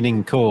century in a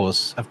winning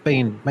cause have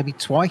been maybe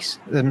twice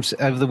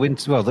over the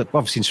winter. Well,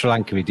 obviously in Sri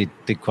Lanka he did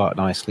quite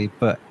nicely,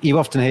 but you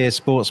often hear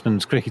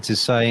sportsmen, cricketers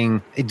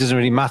saying it doesn't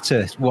really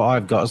matter what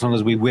I've got as long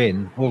as we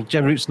win. Well,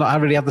 Joe Root's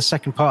not really had the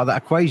second part of that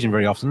equation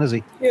very often, has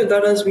he? Yeah,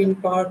 that has been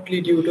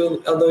partly due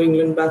to other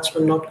England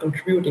batsmen not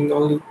contributing.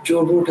 Only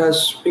Joe Root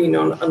has been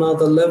on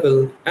another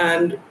level,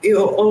 and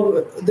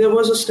there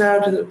was a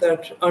stat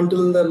that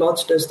until the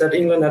Lord's Test that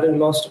England hadn't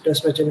lost a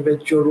Test match in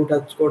which Joe Root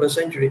had scored a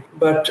century.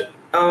 But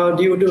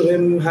due to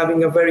him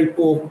having a very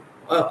poor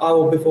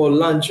hour before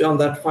lunch on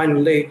that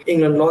final day,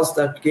 England lost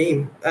that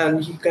game,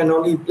 and he can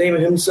only blame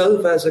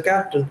himself as a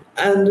captain.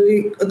 And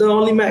the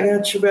only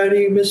match where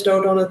he missed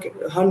out on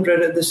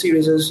 100 at the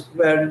series is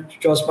where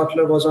Josh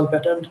Buttler was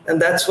unpatterned,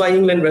 and that's why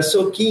England was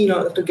so keen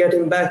to get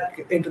him back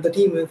into the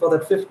team for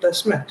that 5th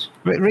Test match.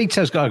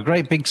 Rito's got a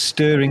great big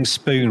stirring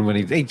spoon when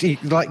he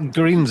like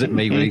grins at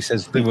me when he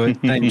says the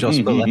word name Josh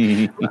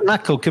Buttler.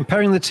 Knuckle,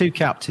 comparing the two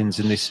captains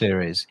in this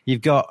series,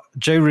 you've got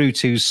Joe Root,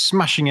 who's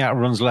smashing out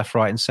runs left,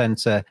 right and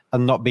centre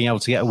and not being able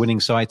to get a winning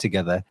side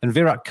together, and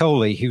Virat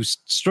Kohli, who's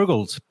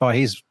struggled by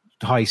his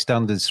high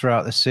standards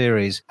throughout the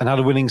series and had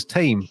a winning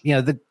team.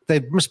 They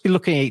must be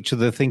looking at each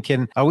other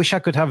thinking, I wish I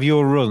could have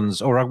your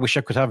runs, or I wish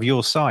I could have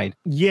your side.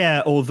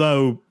 Yeah,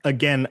 although,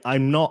 again,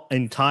 I'm not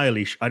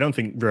entirely I don't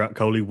think Virat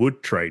Kohli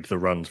would trade the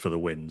runs for the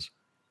wins.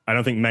 I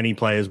don't think many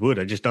players would.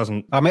 It just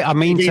doesn't. I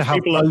mean to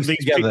have both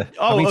together.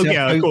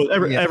 Of course.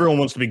 Everyone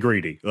wants to be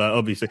greedy.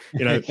 Obviously,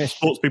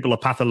 sports people are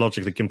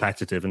pathologically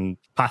competitive and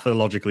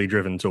pathologically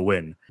driven to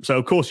win. So,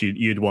 of course,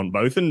 you'd want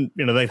both. And,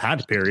 they've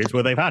had periods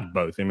where they've had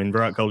both. I mean,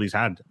 Virat Kohli's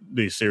had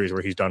these series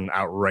where he's done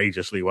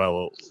outrageously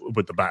well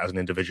with the bat as an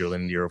individual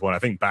in India of one. I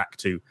think back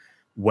to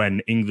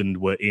when England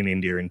were in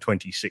India in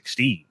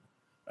 2016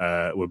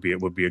 would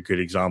be a good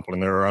example.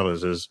 And there are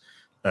others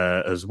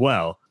as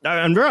well.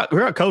 And Virat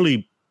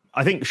Kohli,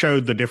 I think,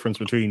 showed the difference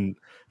between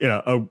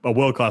a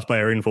world-class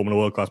player in form and a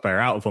world-class player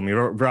out of form.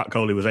 Virat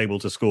Kohli was able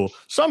to score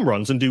some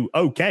runs and do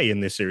okay in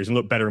this series and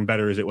look better and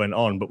better as it went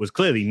on, but was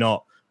clearly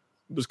not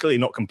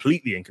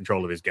completely in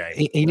control of his game.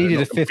 He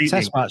needed a 5th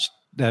Test match,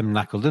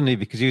 Knuckle, didn't he?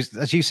 Because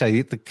as you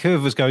say, the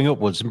curve was going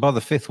upwards, and by the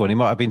 5th one, he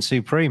might have been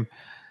supreme.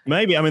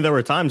 Maybe. I mean, there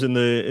were times in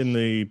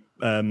the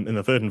in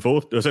the third and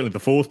fourth, or certainly the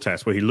fourth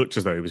test, where he looked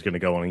as though he was going to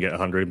go on and get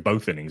 100 in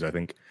both innings, I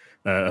think,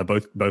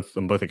 both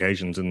on both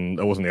occasions, and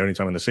that wasn't the only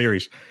time in the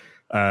series.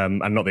 And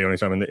not the only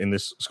time in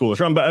this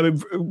scoreless run, but I mean,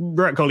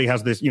 Virat Kohli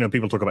has this.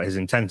 People talk about his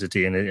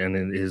intensity and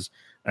his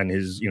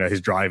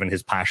his drive and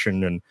his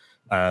passion.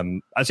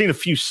 And I've seen a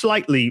few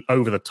slightly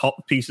over the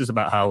top pieces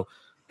about how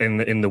in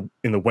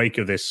the wake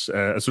of this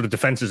sort of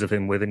defenses of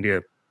him with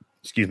India,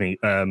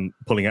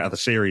 pulling out of the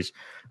series.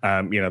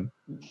 I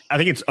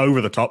think it's over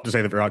the top to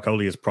say that Virat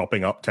Kohli is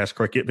propping up Test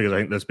cricket, because I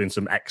think there's been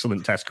some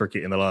excellent Test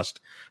cricket in the last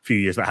few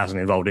years that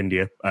hasn't involved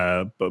India,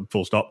 but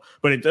full stop.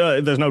 But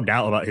there's no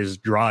doubt about his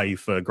drive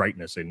for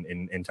greatness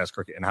in Test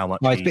cricket and how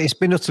much. Well, it's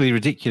been utterly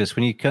ridiculous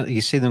when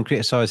you see them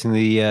criticising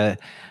the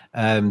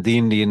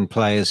Indian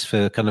players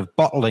for kind of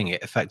bottling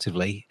it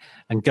effectively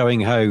and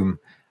going home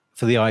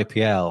for the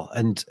IPL,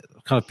 and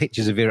kind of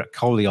pictures of Virat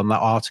Kohli on that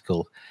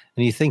article.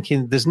 And you're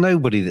thinking, there's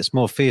nobody that's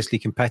more fiercely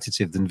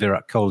competitive than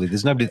Virat Kohli.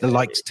 There's nobody that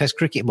likes Test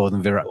cricket more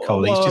than Virat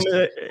Kohli.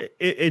 Well,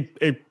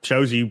 it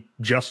shows you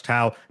just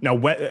how. Now,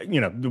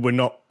 we're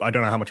not. I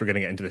don't know how much we're going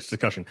to get into this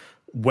discussion.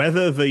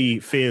 Whether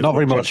the fears, not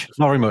very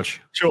much.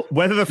 Sure.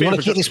 Whether the fears,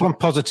 want to keep this one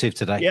positive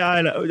today. Yeah,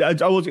 I know.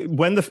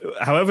 Whether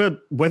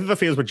the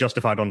fears were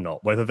justified or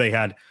not, whether they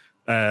had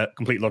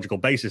complete logical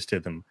basis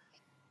to them.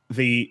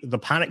 The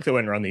panic that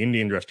went around the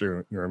Indian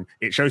dressing room,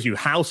 it shows you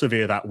how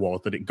severe that was,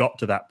 that it got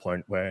to that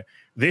point where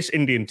this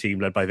Indian team,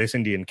 led by this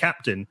Indian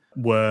captain,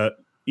 were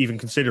even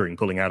considering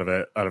pulling out of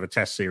a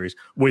Test series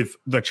with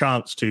the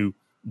chance to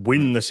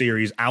win the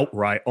series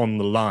outright on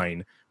the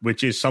line,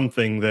 which is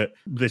something that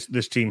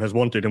this team has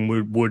wanted, and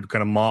would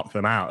kind of mark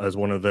them out as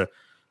one of the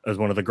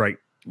great.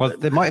 Well,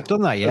 they might have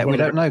done that yet. We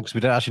don't know, because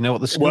we don't actually know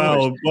what the score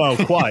is. Well,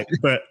 quite.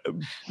 But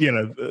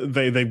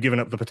they've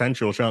given up the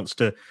potential chance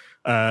to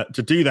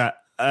do that.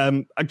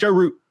 Joe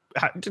Root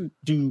had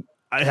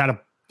an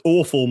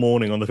awful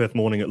morning on the fifth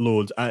morning at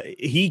Lord's.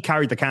 He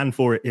carried the can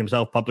for it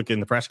himself publicly in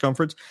the press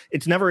conference.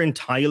 It's never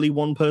entirely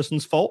one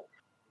person's fault.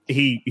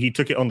 He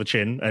took it on the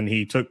chin, and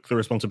he took the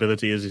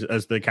responsibility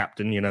as the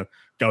captain,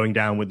 going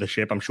down with the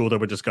ship. I'm sure there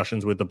were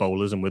discussions with the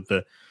bowlers and with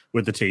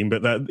the team,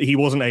 but that he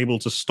wasn't able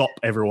to stop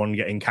everyone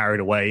getting carried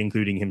away,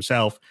 including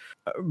himself.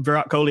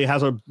 Virat Kohli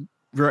has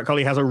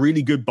a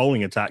really good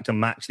bowling attack to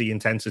match the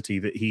intensity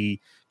that he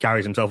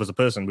carries himself as a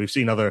person. We've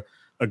seen other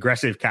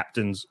aggressive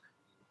captains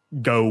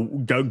go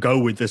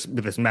with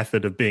this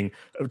method of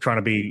trying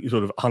to be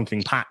sort of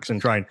hunting packs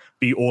and try and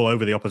be all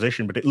over the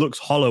opposition, but it looks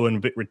hollow and a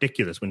bit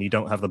ridiculous when you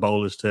don't have the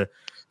bowlers to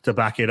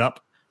back it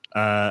up.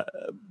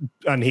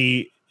 And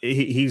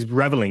he's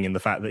reveling in the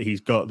fact that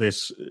he's got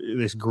this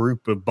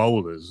group of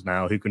bowlers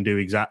now who can do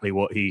exactly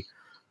what he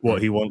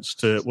wants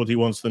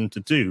them to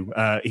do.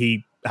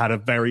 He had a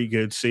very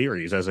good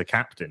series as a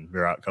captain,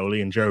 Virat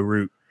Kohli, and Joe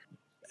Root.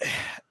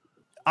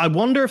 I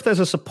wonder if there's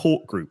a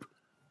support group.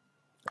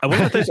 I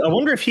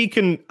wonder if he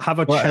can have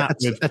a chat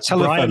with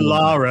Brian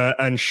Lara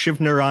and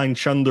Shivnarine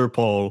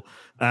Chanderpaul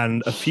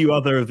and a few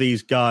other of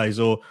these guys,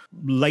 or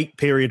late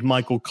period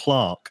Michael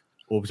Clark,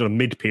 or sort of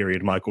mid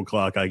period Michael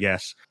Clark, I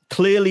guess.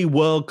 Clearly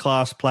world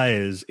class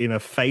players in a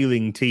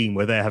failing team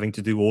where they're having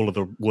to do all of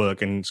the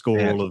work and score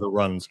all of the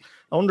runs.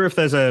 I wonder if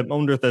there's a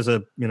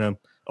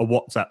a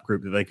WhatsApp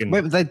group that they can.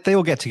 Well, they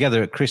all get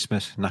together at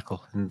Christmas,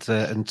 Knuckle,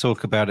 and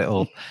talk about it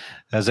all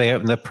as they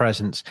open their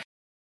presents.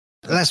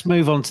 Let's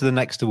move on to the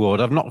next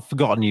award. I've not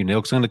forgotten you, Neil,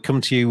 because I'm going to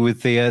come to you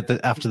with the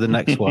after the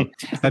next one.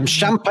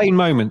 Champagne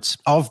moments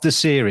of the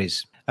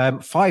series.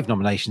 5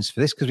 nominations for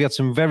this, because we had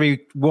some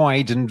very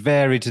wide and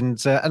varied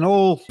and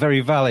all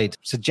very valid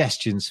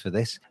suggestions for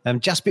this.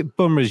 Jasprit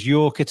Bumrah's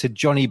Yorker to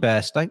Johnny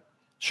Bairstow.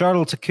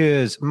 Shardul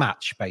Thakur's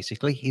match,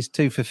 basically. He's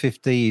 2 for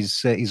 50. His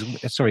 2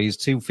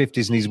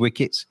 50s and his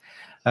wickets.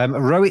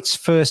 Rohit's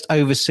first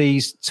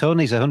overseas ton.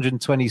 He's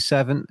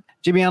 127.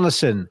 Jimmy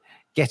Anderson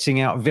getting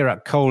out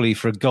Virat Kohli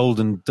for a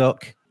golden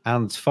duck.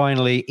 And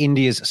finally,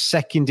 India's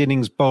second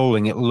innings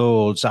bowling at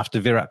Lord's after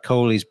Virat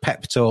Kohli's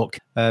pep talk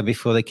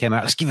before they came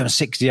out. Let's give him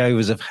 60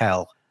 overs of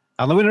hell.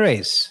 And the winner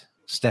is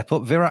Step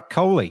Up Virat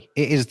Kohli.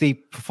 It is the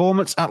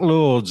performance at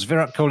Lord's,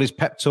 Virat Kohli's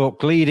pep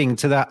talk leading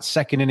to that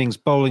second innings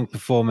bowling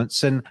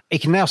performance. And you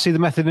can now see the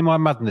method in my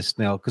madness,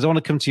 Neil, because I want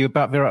to come to you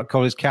about Virat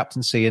Kohli's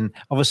captaincy. And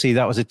obviously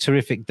that was a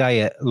terrific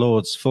day at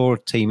Lord's for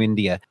Team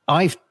India.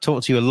 I've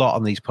talked to you a lot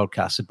on these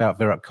podcasts about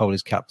Virat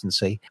Kohli's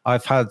captaincy.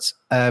 I've had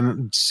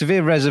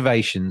severe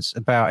reservations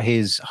about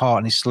his heart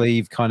on his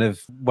sleeve kind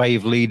of way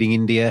of leading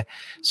India,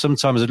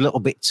 sometimes a little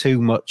bit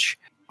too much.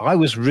 I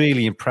was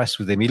really impressed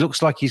with him. He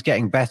looks like he's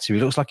getting better.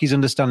 He looks like he's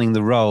understanding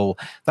the role.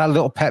 That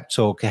little pep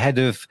talk ahead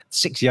of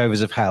 60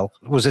 overs of hell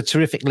was a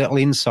terrific little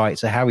insight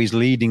to how he's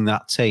leading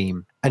that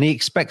team. And he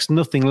expects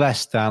nothing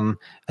less than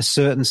a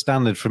certain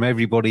standard from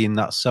everybody in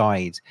that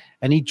side.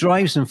 And he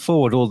drives them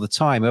forward all the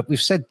time.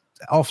 We've said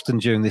often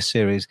during this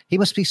series, he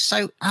must be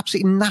so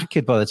absolutely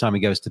knackered by the time he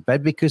goes to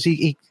bed, because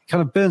he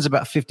kind of burns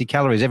about 50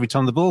 calories every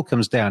time the ball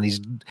comes down.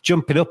 He's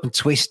jumping up and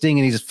twisting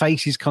and his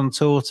face is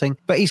contorting.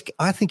 But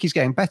I think he's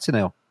getting better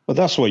now. Well,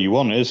 that's what you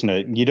want, isn't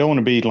it? You don't want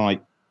to be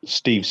like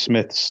Steve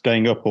Smith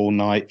staying up all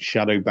night,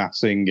 shadow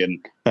batting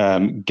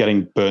and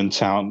getting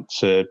burnt out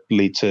to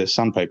lead to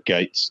sandpaper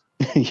gates.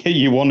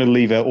 You want to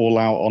leave it all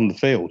out on the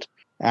field.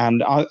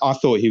 And I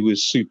thought he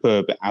was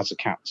superb as a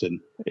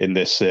captain in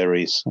this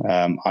series.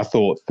 I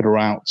thought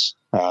throughout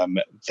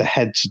the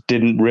heads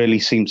didn't really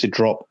seem to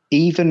drop,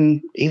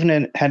 even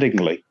in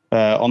Headingley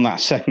on that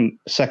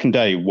second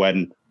day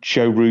when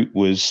Joe Root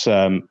was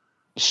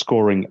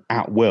scoring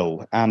at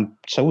will, and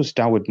so was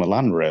Dawid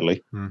Malan,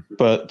 really.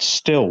 But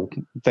still,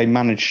 they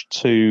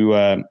managed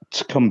to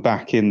come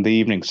back in the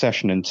evening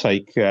session and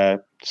take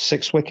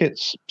 7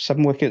 wickets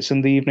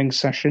in the evening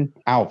session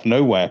out of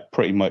nowhere,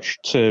 pretty much,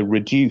 to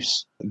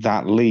reduce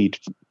that lead.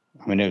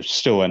 I mean, it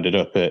still ended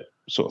up at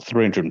sort of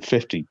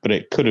 350, but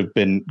it could have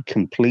been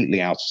completely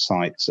out of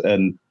sight.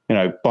 And,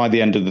 by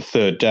the end of the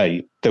third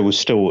day, there was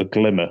still a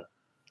glimmer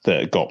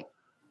that got,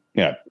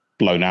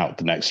 blown out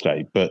the next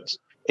day. But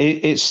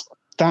it's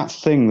that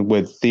thing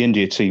with the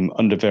India team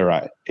under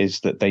Virat is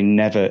that they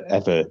never,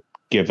 ever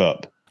give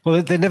up.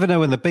 Well, they never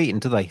know when they're beaten,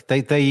 do they?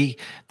 They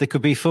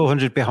could be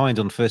 400 behind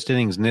on first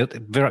innings, and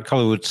Virat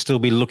Kohli would still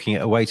be looking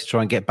at a way to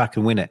try and get back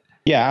and win it.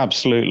 Yeah,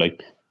 absolutely.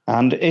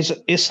 And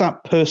it's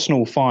that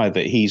personal fire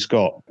that he's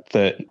got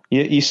that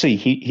you see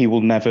he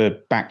will never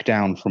back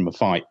down from a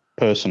fight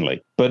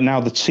personally. But now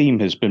the team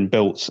has been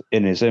built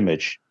in his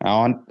image.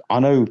 I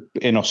know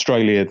in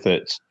Australia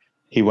that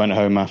he went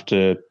home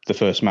after the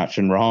first match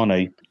and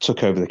Rahane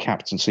took over the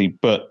captaincy,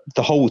 but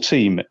the whole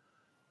team,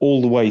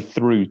 all the way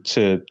through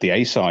to the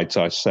A-sides,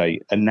 I say,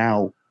 are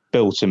now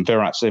built in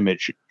Virat's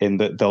image in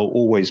that they'll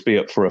always be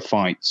up for a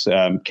fight.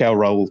 KL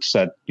Rahul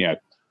said,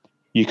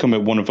 you come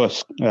at one of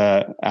us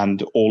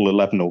and all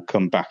 11 will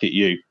come back at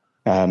you.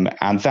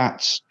 And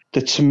that's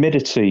the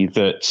timidity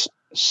that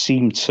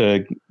seemed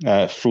to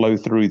flow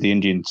through the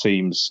Indian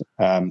teams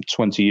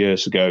 20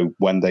 years ago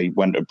when they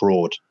went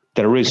abroad.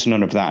 There is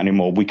none of that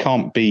anymore. We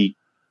can't be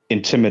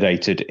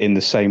intimidated in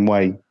the same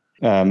way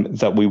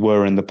that we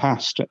were in the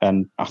past.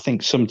 And I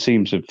think some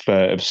teams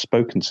have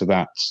spoken to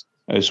that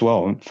as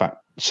well. In fact,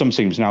 some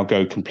teams now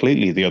go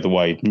completely the other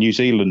way. New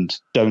Zealand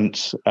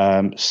don't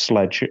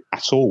sledge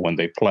at all when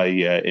they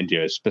play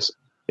India,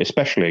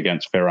 especially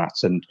against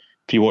Virat. And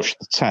if you watch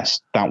the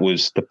test, that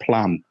was the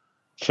plan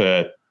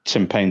for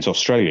Tim Paine's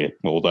Australia,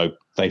 although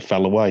they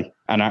fell away.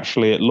 And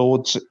actually at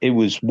Lord's, it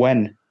was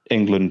when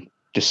England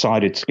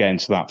decided to get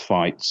into that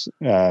fight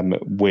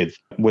with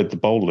the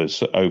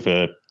bowlers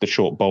over the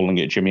short bowling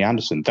at Jimmy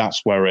Anderson.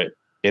 That's where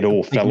it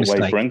all fell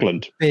away for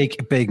England.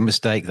 Big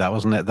mistake, that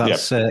wasn't it?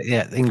 That's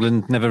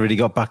England never really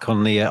got back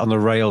on the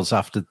rails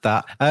after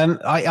that.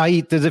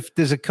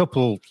 There's a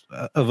couple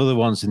of other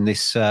ones in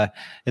this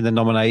in the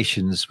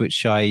nominations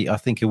which I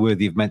think are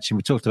worthy of mention.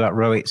 We talked about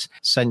Rohit's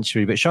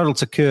century, but Shardul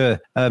Thakur,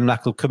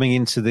 Nakul, coming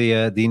into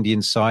the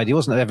Indian side, he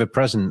wasn't ever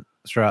present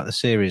throughout the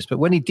series, but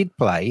when he did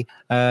play,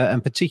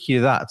 and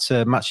particularly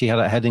that match he had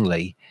at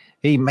Headingley,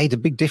 he made a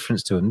big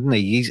difference to him, didn't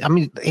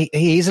he?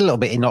 He is a little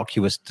bit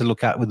innocuous to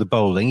look at with the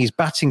bowling. His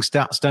batting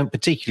stats don't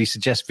particularly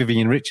suggest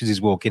Vivian Richards is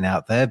walking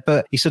out there,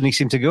 but he suddenly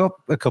seemed to go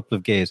up a couple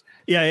of gears.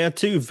 Yeah, he had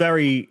two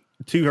very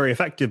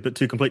effective but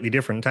two completely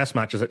different test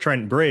matches. At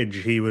Trent Bridge,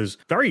 he was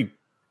very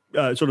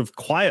sort of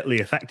quietly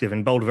effective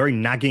and bowled very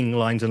nagging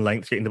lines and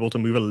lengths, getting the ball to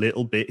move a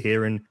little bit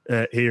here and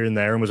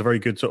there, and was a very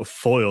good sort of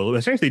foil,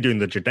 essentially doing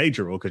the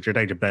Jadeja role, because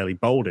Jadeja barely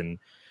bowled in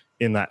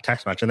that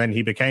test match. And then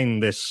he became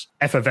this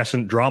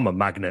effervescent drama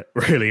magnet,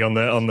 really, in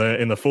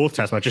the fourth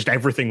test match. Just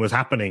everything was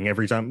happening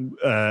every time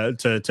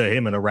to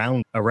him and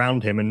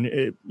around him,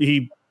 and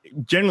he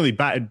generally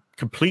batted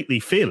completely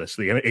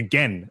fearlessly. And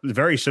again,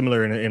 very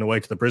similar in a way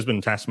to the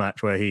Brisbane test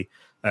match where he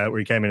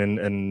came in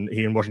and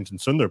he and Washington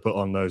Sundar put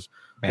on those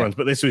runs.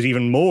 But this was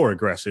even more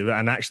aggressive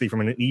and actually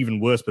from an even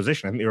worse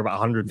position. I think they were about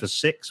 100 for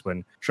 6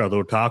 when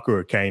Shardul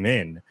Thakur came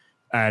in.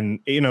 And,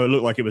 it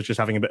looked like it was just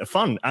having a bit of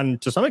fun.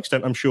 And to some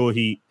extent, I'm sure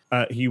he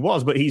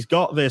was. But he's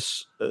got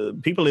this,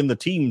 people in the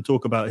team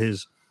talk about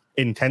his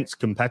intense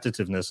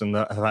competitiveness and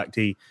the fact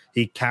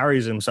he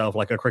carries himself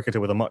like a cricketer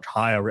with a much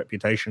higher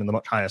reputation and a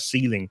much higher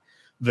ceiling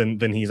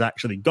than he's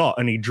actually got.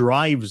 And he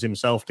drives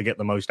himself to get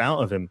the most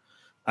out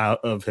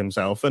of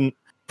himself. And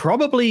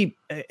probably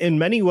in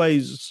many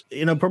ways,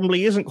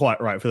 probably isn't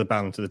quite right for the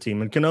balance of the team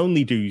and can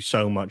only do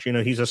so much.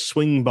 He's a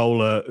swing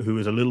bowler who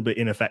is a little bit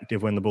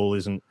ineffective when the ball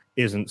isn't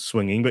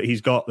swinging, but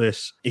he's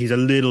a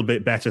little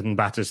bit better than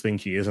batters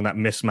think he is. And that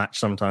mismatch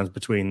sometimes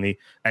between the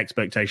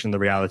expectation and the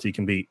reality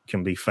can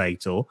be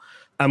fatal.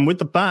 And with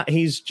the bat,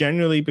 he's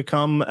generally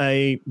become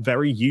a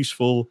very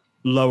useful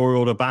lower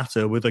order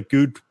batter with a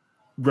good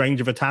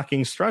range of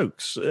attacking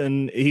strokes,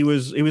 and he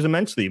was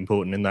immensely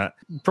important in that.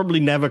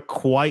 Probably never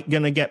quite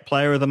going to get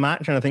player of the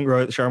match, and I think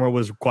Rohit Sharma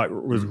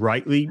was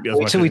rightly.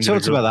 So we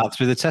talked about that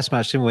through the test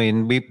match, didn't we?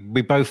 And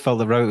we both felt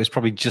that Rohit was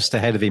probably just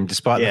ahead of him,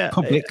 despite the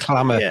public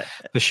clamour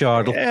for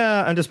Shardul.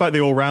 Yeah, and despite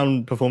the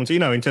all-round performance,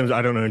 in terms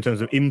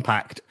of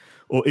impact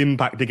or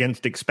impact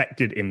against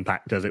expected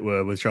impact, as it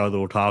were, with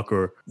Shardul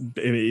Thakur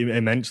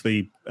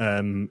immensely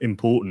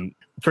important.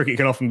 cricket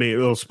can often be,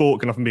 or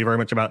sport can often be very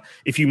much about,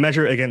 if you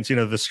measure it against,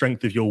 the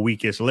strength of your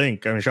weakest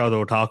link. I mean,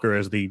 Shardul Thakur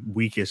is the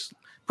weakest,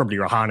 probably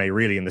Rahane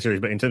really in the series,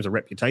 but in terms of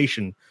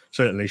reputation,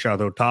 certainly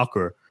Shardul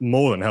Thakur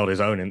more than held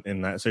his own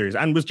in that series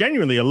and was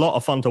genuinely a lot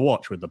of fun to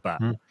watch with the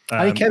bat.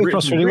 And he came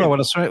across really well.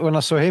 When I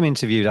saw him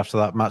interviewed after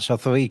that match, I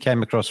thought he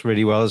came across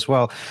really well as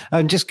well.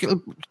 And just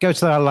go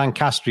to that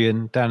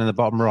Lancastrian down in the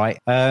bottom right,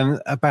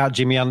 about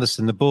Jimmy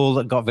Anderson, the ball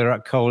that got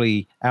Virat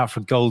Kohli out for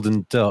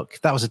Golden Duck.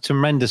 That was a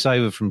tremendous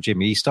over from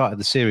Jimmy. He started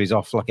the series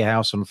off like a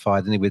house on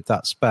fire, didn't he, with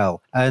that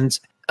spell. And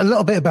a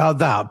little bit about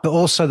that, but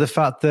also the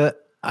fact that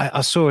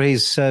I saw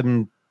his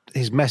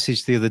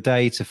message the other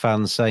day to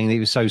fans saying that he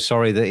was so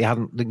sorry that he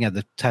hadn't,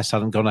 the test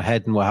hadn't gone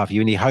ahead and what have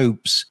you. And he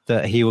hopes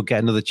that he will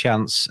get another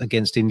chance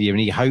against India, and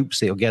he hopes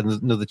that he'll get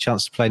another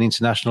chance to play an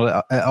international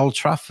at Old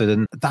Trafford.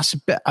 And that's a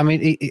bit, I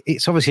mean,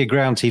 it's obviously a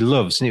ground he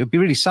loves, and it would be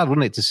really sad,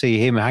 wouldn't it, to see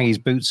him hang his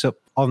boots up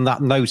on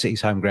that note at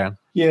his home ground.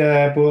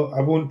 Yeah, but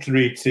I wouldn't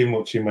read too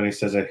much in when he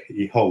says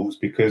he hopes,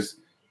 because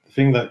the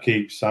thing that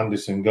keeps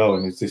Anderson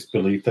going is this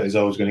belief that he's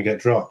always going to get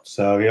dropped.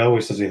 So he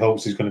always says he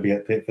hopes he's going to be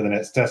get picked for the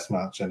next test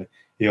match, and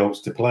he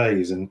hopes to play,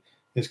 and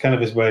it's kind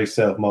of his way of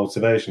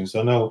self-motivation. So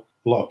I know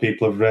a lot of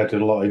people have read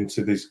a lot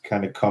into these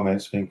kind of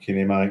comments thinking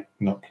he might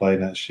not play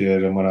next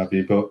year and what have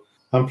you, but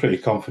I'm pretty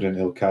confident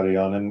he'll carry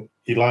on, and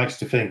he likes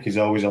to think he's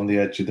always on the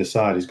edge of the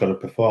side. He's got to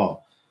perform.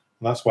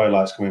 And that's why he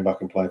likes coming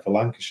back and playing for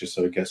Lancashire,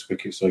 so he gets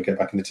wickets, so he get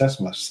back in the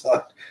test match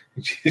side,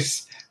 which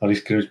is, at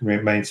least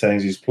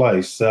maintains his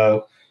place.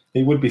 So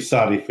it would be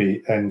sad if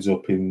he ends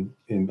up in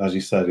as you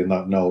said, in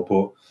that no,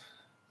 but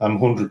I'm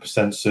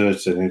 100%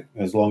 certain,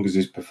 as long as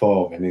he's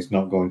performing, he's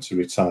not going to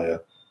retire.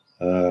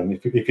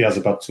 If he has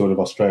a bad tour of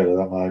Australia,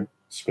 that might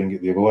swing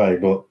it the other way.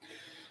 But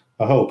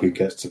I hope he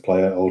gets to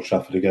play at Old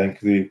Trafford again,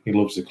 because he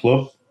loves the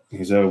club.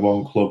 He's a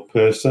one-club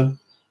person,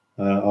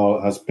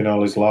 has been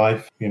all his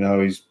life.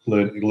 He's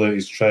learned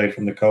his trade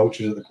from the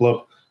coaches at the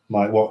club.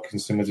 Mike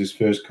Watkinson was his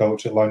first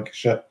coach at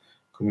Lancashire,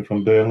 coming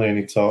from Burnley, and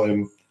he taught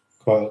him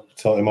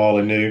all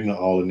he knew. Not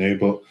all he knew,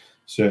 but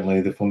certainly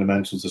the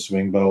fundamentals of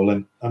swing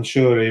bowling. I'm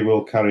sure he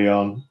will carry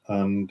on,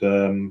 and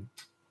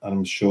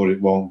I'm sure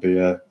it won't be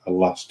a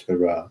last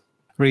hurrah.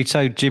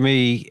 Rito,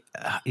 Jimmy,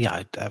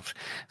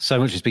 so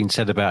much has been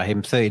said about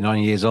him,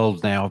 39 years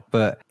old now,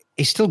 but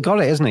he's still got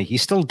it, hasn't he?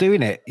 He's still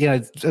doing it.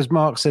 As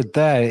Mark said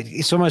there,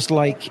 it's almost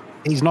like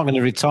he's not going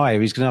to retire.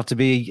 He's going to have to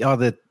be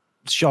either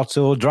shot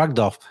or dragged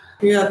off.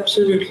 Yeah,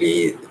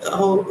 absolutely.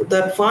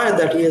 That fire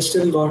that he has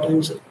still got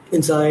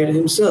inside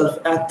himself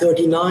at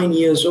 39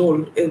 years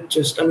old, it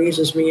just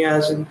amazes me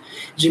as a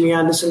Jimmy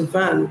Anderson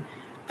fan.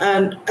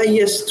 And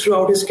yes,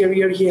 throughout his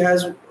career, he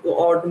has the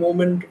odd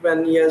moment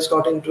when he has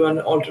got into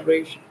an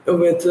altercation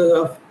with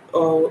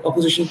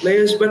opposition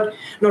players, but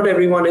not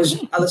everyone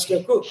is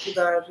Alistair Cook,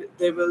 that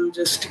they will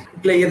just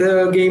play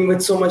the game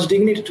with so much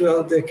dignity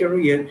throughout their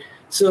career.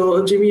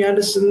 So Jimmy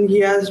Anderson, he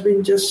has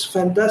been just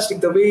fantastic.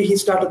 The way he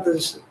started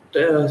this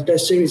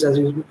Test series, as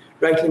you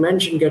rightly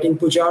mentioned, getting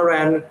Pujara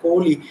and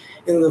Kohli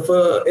in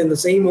the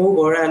same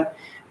over, and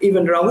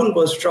even Rahul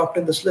was dropped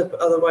in the slip.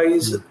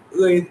 Otherwise,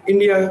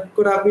 India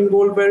could have been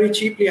bowled very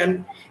cheaply,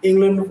 and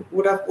England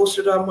would have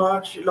posted a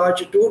much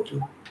larger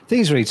total.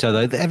 Things, Rito,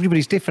 though,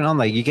 everybody's different, aren't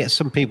they? You get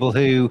some people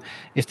who,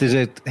 if there's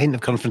a hint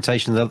of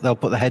confrontation, they'll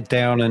put their head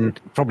down, and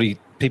probably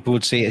people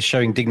would see it as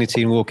showing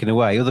dignity and walking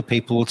away. Other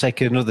people will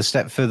take it another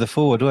step further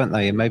forward, won't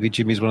they? And maybe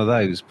Jimmy's one of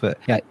those. But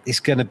yeah,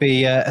 it's going to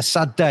be a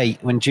sad day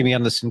when Jimmy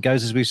Anderson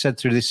goes, as we've said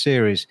through this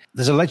series.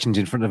 There's a legend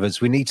in front of us.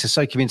 We need to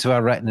soak him into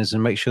our retinas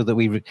and make sure that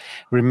we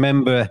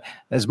remember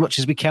as much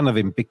as we can of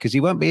him, because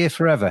he won't be here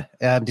forever,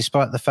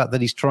 despite the fact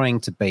that he's trying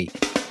to be.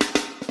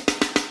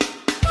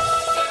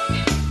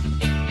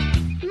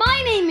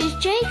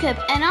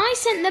 And I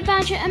sent the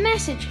Badger a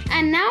message,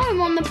 and now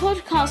I'm on the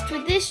podcast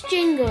with this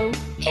jingle.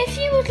 If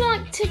you would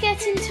like to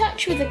get in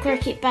touch with the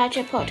Cricket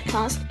Badger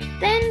podcast,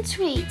 then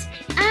tweet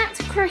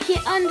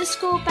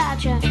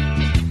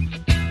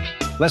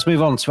 @cricket_badger. Let's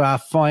move on to our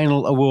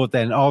final award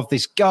then of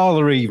this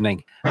gala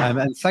evening.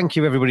 And thank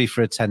you everybody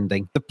for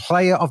attending. The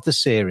player of the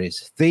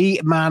series,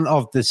 the man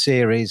of the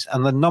series,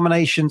 and the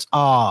nominations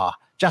are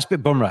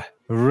Jasprit Bumrah,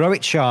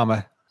 Rohit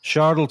Sharma,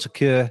 Shardul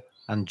Thakur,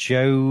 and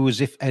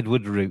Joseph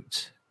Edward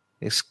Root.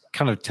 It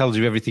kind of tells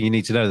you everything you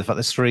need to know. The fact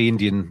there's 3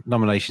 Indian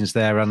nominations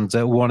there and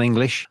 1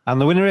 English. And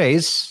the winner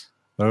is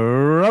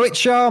Rohit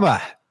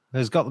Sharma,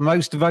 has got the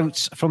most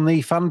votes from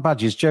the fan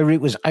badges. Joe Root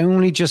was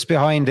only just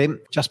behind him.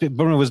 Jasprit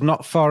Bumrah was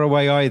not far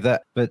away either.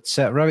 But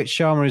Rohit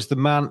Sharma is the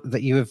man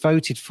that you have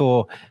voted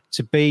for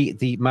to be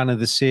the man of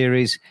the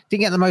series.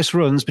 Didn't get the most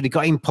runs, but he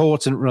got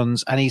important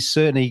runs, and he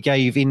certainly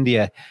gave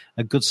India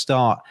a good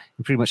start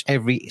in pretty much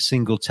every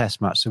single test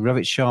match. So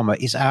Rohit Sharma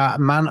is our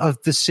man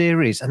of the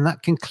series, and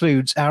that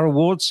concludes our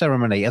award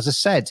ceremony. As I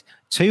said,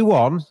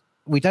 2-1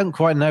 We don't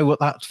quite know what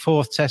that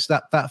fourth test,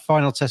 that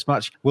final test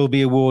match will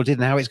be awarded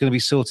and how it's going to be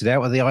sorted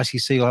out, whether the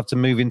ICC will have to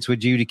move into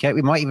adjudicate.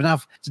 We might even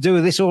have to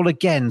do this all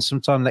again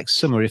sometime next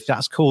summer if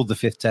that's called the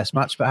fifth test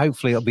match, but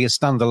hopefully it'll be a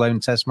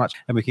standalone test match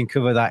and we can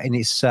cover that in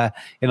its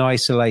in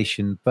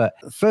isolation. But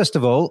first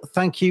of all,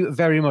 thank you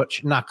very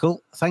much,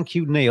 Knuckle. Thank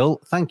you,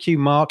 Neil. Thank you,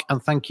 Mark.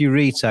 And thank you,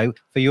 Rito,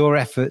 for your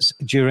efforts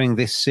during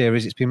this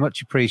series. It's been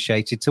much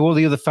appreciated. To all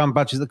the other fan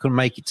badges that couldn't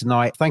make it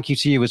tonight, thank you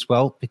to you as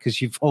well,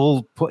 because you've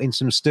all put in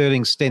some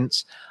sterling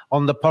stints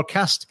on the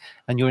podcast,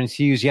 and your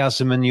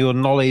enthusiasm and your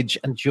knowledge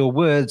and your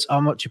words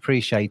are much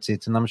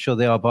appreciated, and I'm sure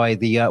they are by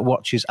the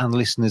watchers and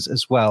listeners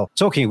as well.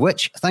 Talking of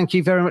which, thank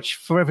you very much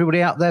for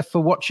everybody out there for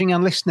watching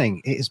and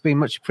listening. It has been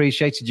much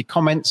appreciated. Your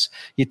comments,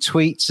 your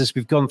tweets as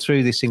we've gone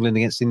through this England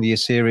against India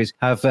series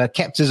have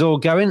kept us all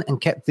going and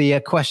kept the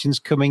questions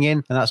coming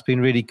in, and that's been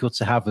really good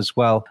to have as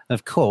well. And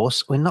of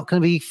course, we're not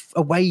going to be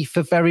away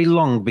for very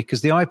long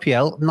because the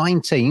IPL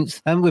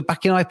 19th, and we're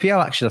back in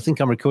IPL actually. I think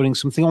I'm recording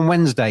something on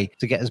Wednesday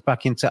to get us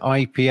back into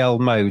IPL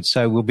mode.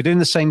 So we'll be doing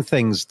the same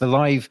things, the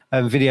live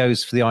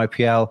videos for the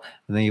IPL,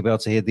 and then you'll be able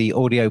to hear the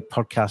audio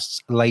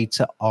podcasts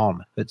later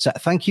on. But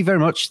thank you very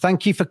much.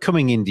 Thank you for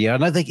coming, India. I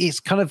know that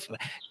it's kind of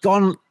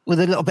gone with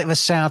a little bit of a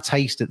sour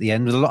taste at the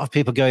end, with a lot of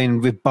people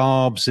going with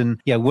barbs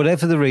and,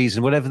 whatever the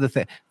reason, whatever the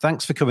thing.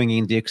 Thanks for coming,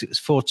 India, because it was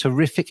 4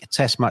 terrific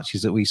test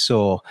matches that we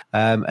saw.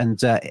 And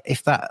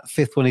if that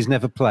fifth one is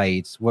never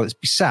played, well, it's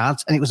sad,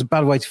 and it was a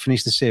bad way to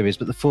finish the series,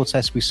 but the 4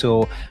 tests we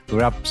saw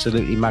were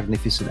absolutely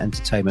magnificent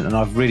entertainment, and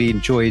I've really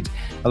enjoyed,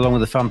 along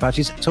with the fan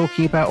badges,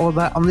 talking about all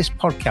that on this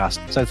podcast.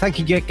 So thank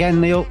you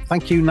again, Neil.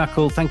 Thank you,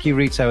 Knuckle. Thank you,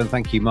 Rito, and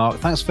thank you, Mark.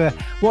 Thanks for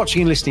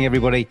watching and listening,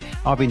 everybody.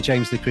 I've been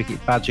James the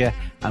Cricket Badger,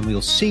 and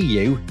we'll see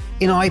you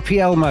in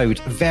IPL mode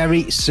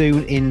very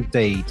soon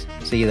indeed.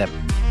 See you then.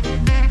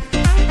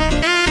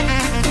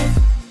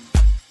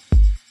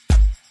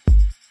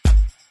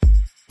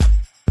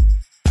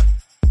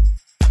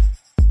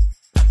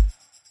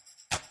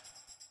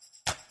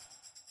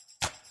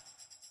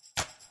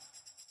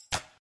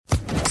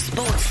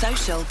 Sports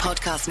Social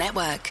Podcast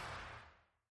Network.